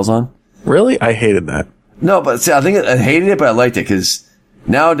decals on. Really? I hated that. No, but see, I think I hated it, but I liked it because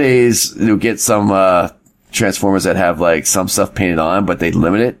nowadays you'll get some Transformers that have like some stuff painted on, but they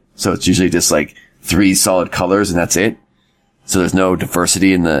limit it. So it's usually just like 3 solid colors and that's it. So there's no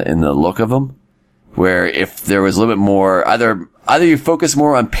diversity in the look of them. Where if there was a little bit more, either you focus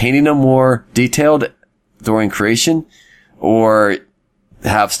more on painting them more detailed during creation, or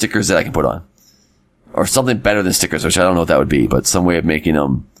have stickers that I can put on. Or something better than stickers, which I don't know what that would be, but some way of making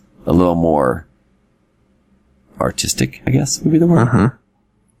them a little more artistic, I guess would be the word. Mm-hmm.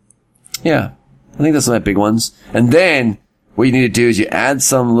 Yeah. I think that's some of the big ones. And then what you need to do is you add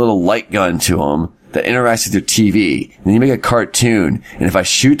some little light gun to them that interacts with your TV. And then you make a cartoon. And if I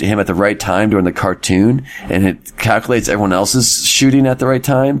shoot him at the right time during the cartoon and it calculates everyone else's shooting at the right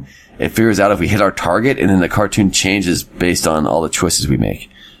time, it figures out if we hit our target and then the cartoon changes based on all the choices we make.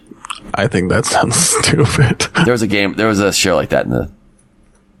 I think that sounds stupid. There was a show like that in the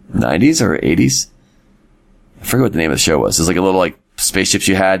 90s or 80s. I forget what the name of the show was. It was like a little like spaceships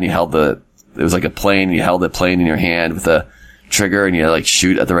you had and you held it was like a plane and you held the plane in your hand with a trigger and you had to like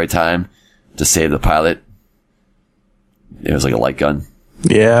shoot at the right time to save the pilot. It was like a light gun.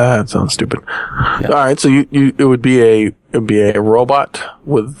 Yeah, that sounds stupid. Yeah. All right, so it would be a robot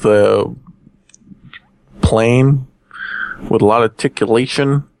with a plane with a lot of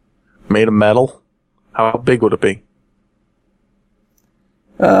articulation, made of metal. How big would it be?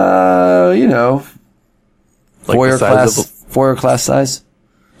 Like foyer class size.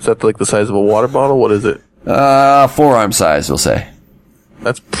 Is that like the size of a water bottle? What is it? Forearm size, we'll say.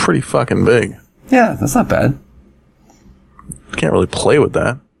 That's pretty fucking big. Yeah, that's not bad. You can't really play with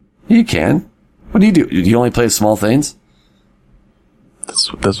that. You can. What do? You only play with small things?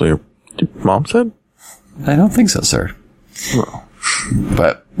 That's what your mom said? I don't think so, sir. No.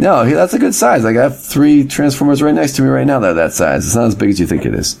 But, no, that's a good size. Like, I have 3 Transformers right next to me right now that are that size. It's not as big as you think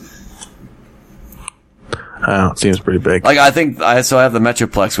it is. I don't know. It seems pretty big. Like, I have the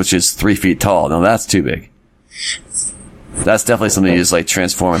Metroplex, which is 3 feet tall. No, that's too big. That's definitely something you just, like,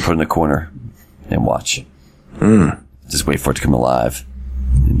 transform and put in the corner and watch. Just wait for it to come alive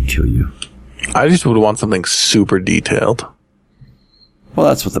and kill you. I just would want something super detailed. Well,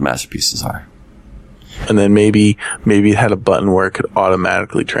 that's what the masterpieces are. And then maybe it had a button where it could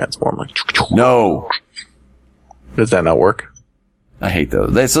automatically transform. Like, no. Does that not work? I hate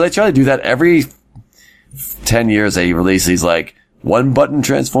those. So they try to do that every 10 years. They release these like 1-button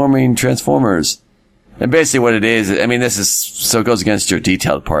transforming Transformers. And basically what it is, I mean, this is, so it goes against your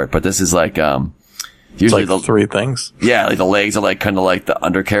detailed part, but this is like, It's usually like three things. yeah, like the legs are like kind of like the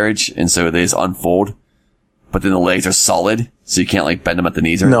undercarriage, and so they just unfold, but then the legs are solid, so you can't like bend them at the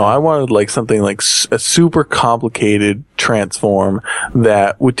knees or No, anything. I wanted like something like a super complicated transform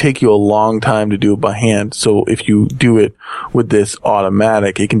that would take you a long time to do it by hand. So if you do it with this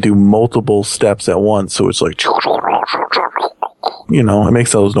automatic, it can do multiple steps at once. So it's like, you know, it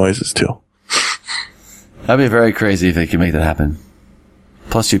makes those noises too. That'd be very crazy if they could make that happen.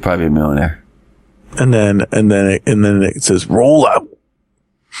 Plus, you'd probably be a millionaire. And then it says roll out.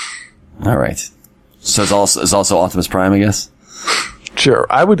 All right. So it's also Optimus Prime, I guess. Sure.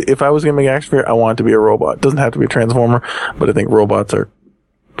 If I was going to make an action figure, I want it to be a robot. It doesn't have to be a transformer, but I think robots are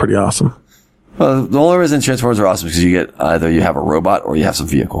pretty awesome. Well, the only reason Transformers are awesome is because you get either you have a robot or you have some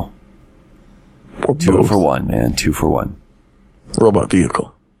vehicle. Or Two both. for one, man. 2 for 1. Robot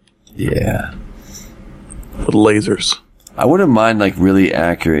vehicle Yeah. with lasers. I wouldn't mind like really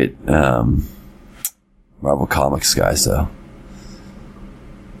accurate Marvel Comics guys though.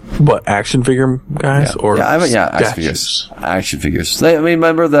 What, action figure guys? Or action figures. Action figures. I mean,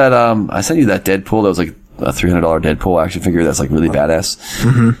 remember that I sent you that Deadpool that was like a $300 Deadpool action figure that's like really badass.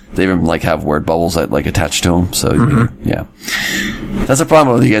 Mm-hmm. They even like have word bubbles that like attached to them. So yeah, that's a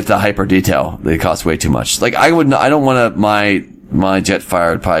problem when you get the hyper detail. They cost way too much. Like I don't want to my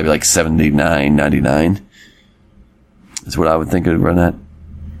Jetfire would probably be like $79.99. Is what I would think it would run at.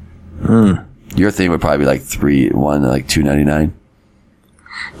 Your thing would probably be like $2.99.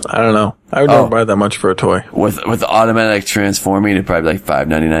 I don't know. I would never buy that much for a toy. With the automatic transforming, it'd probably be like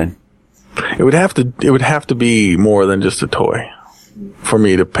 $5.99. It would have to be more than just a toy for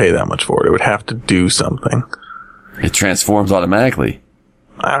me to pay that much for it. It would have to do something. It transforms automatically.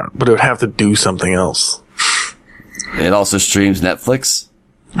 But it would have to do something else. It also streams Netflix.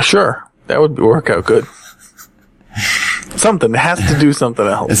 Sure. That would work out good. Something. It has to do something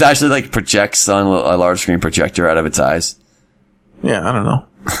else. It's actually like projects on a large screen projector out of its eyes. Yeah, I don't know.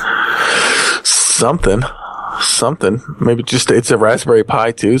 Something. Maybe it's a Raspberry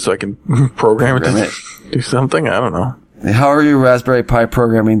Pi too, so I can program it to do something. I don't know. How are your Raspberry Pi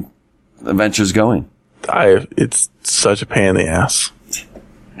programming adventures going? It's such a pain in the ass.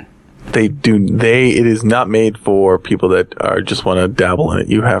 It is not made for people that just want to dabble in it.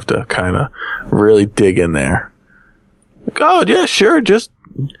 You have to kind of really dig in there. Like, oh yeah, sure, just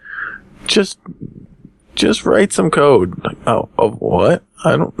write some code. Like, oh, of what?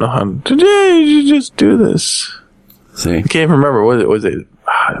 I don't know how to. You just do this. See? I can't remember. Was it?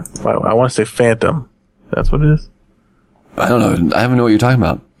 I want to say Phantom. That's what it is. I don't know. I haven't know what you're talking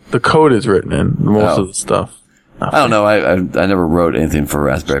about. The code is written in most of the stuff. I don't know. I never wrote anything for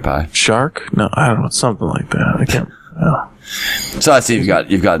Raspberry Pi. Shark? No, I don't know. Something like that. I can't. No. So I see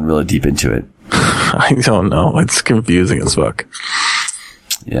you've gotten really deep into it. I don't know. It's confusing as fuck.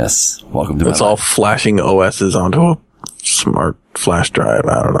 Yes. Welcome to my It's all flashing OSs onto a smart flash drive.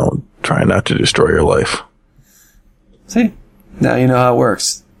 I don't know. Trying not to destroy your life. See? Now you know how it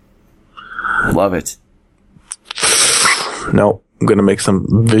works. Love it. No, I'm going to make some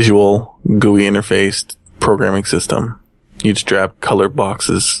visual GUI interfaced programming system. You just drop color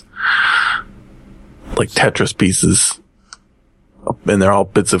boxes like Tetris pieces, and they're all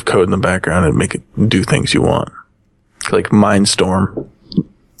bits of code in the background and make it do things you want. Like Mindstorm.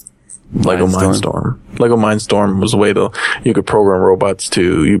 Lego Mindstorm. Lego Mindstorm was a way you could program robots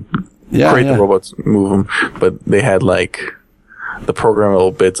to create the robots, move them, but they had like the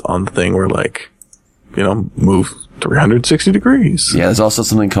programmable bits on the thing were like, move 360 degrees. Yeah, there's also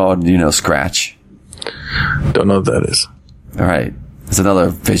something called, Scratch. Don't know what that is. All right. It's another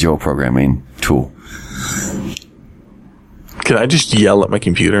visual programming tool. Can I just yell at my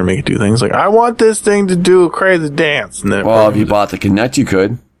computer and make it do things like, I want this thing to do a crazy dance? And then if you bought the Kinect, you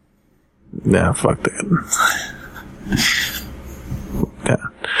could. Nah, fuck that. Yeah.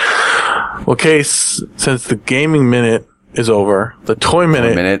 Well, Case, since the gaming minute is over, the toy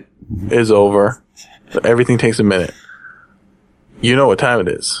minute is over. Everything takes a minute. You know what time it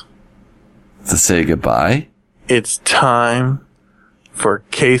is. To say goodbye? It's time for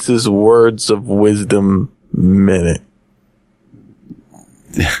Case's Words of Wisdom minute.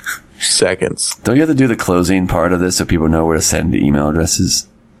 Seconds. Don't you have to do the closing part of this so people know where to send the email addresses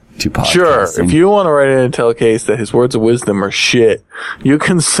to podcasting? Sure. If you want to write in and tell Case that his words of wisdom are shit, you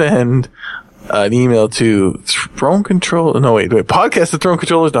can send an email to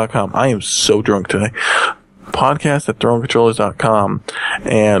podcast@thronecontrollers.com. I am so drunk today. podcast@thronecontrollers.com,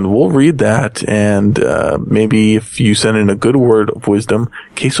 and we'll read that, and maybe if you send in a good word of wisdom,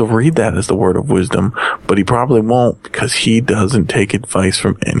 Case will read that as the word of wisdom, but he probably won't because he doesn't take advice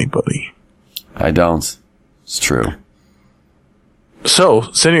from anybody. I don't. It's true.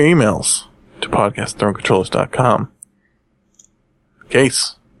 So, send your emails to podcast@thronecontrollers.com.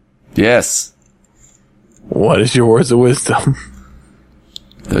 Case, Yes. what is your words of wisdom?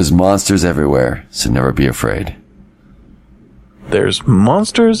 There's monsters everywhere, so never be afraid. There's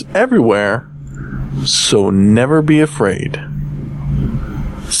monsters everywhere, so never be afraid.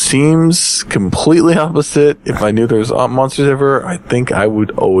 Seems completely opposite. If I knew there was monsters everywhere, I think I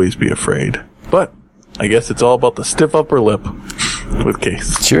would always be afraid. But I guess it's all about the stiff upper lip with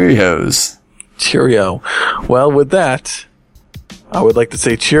Case. Cheerios. Cheerio. Well, with that, I would like to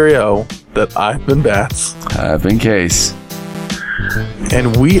say cheerio that I've been Bats. I've been Case.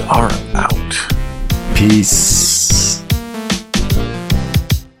 And we are out. Peace.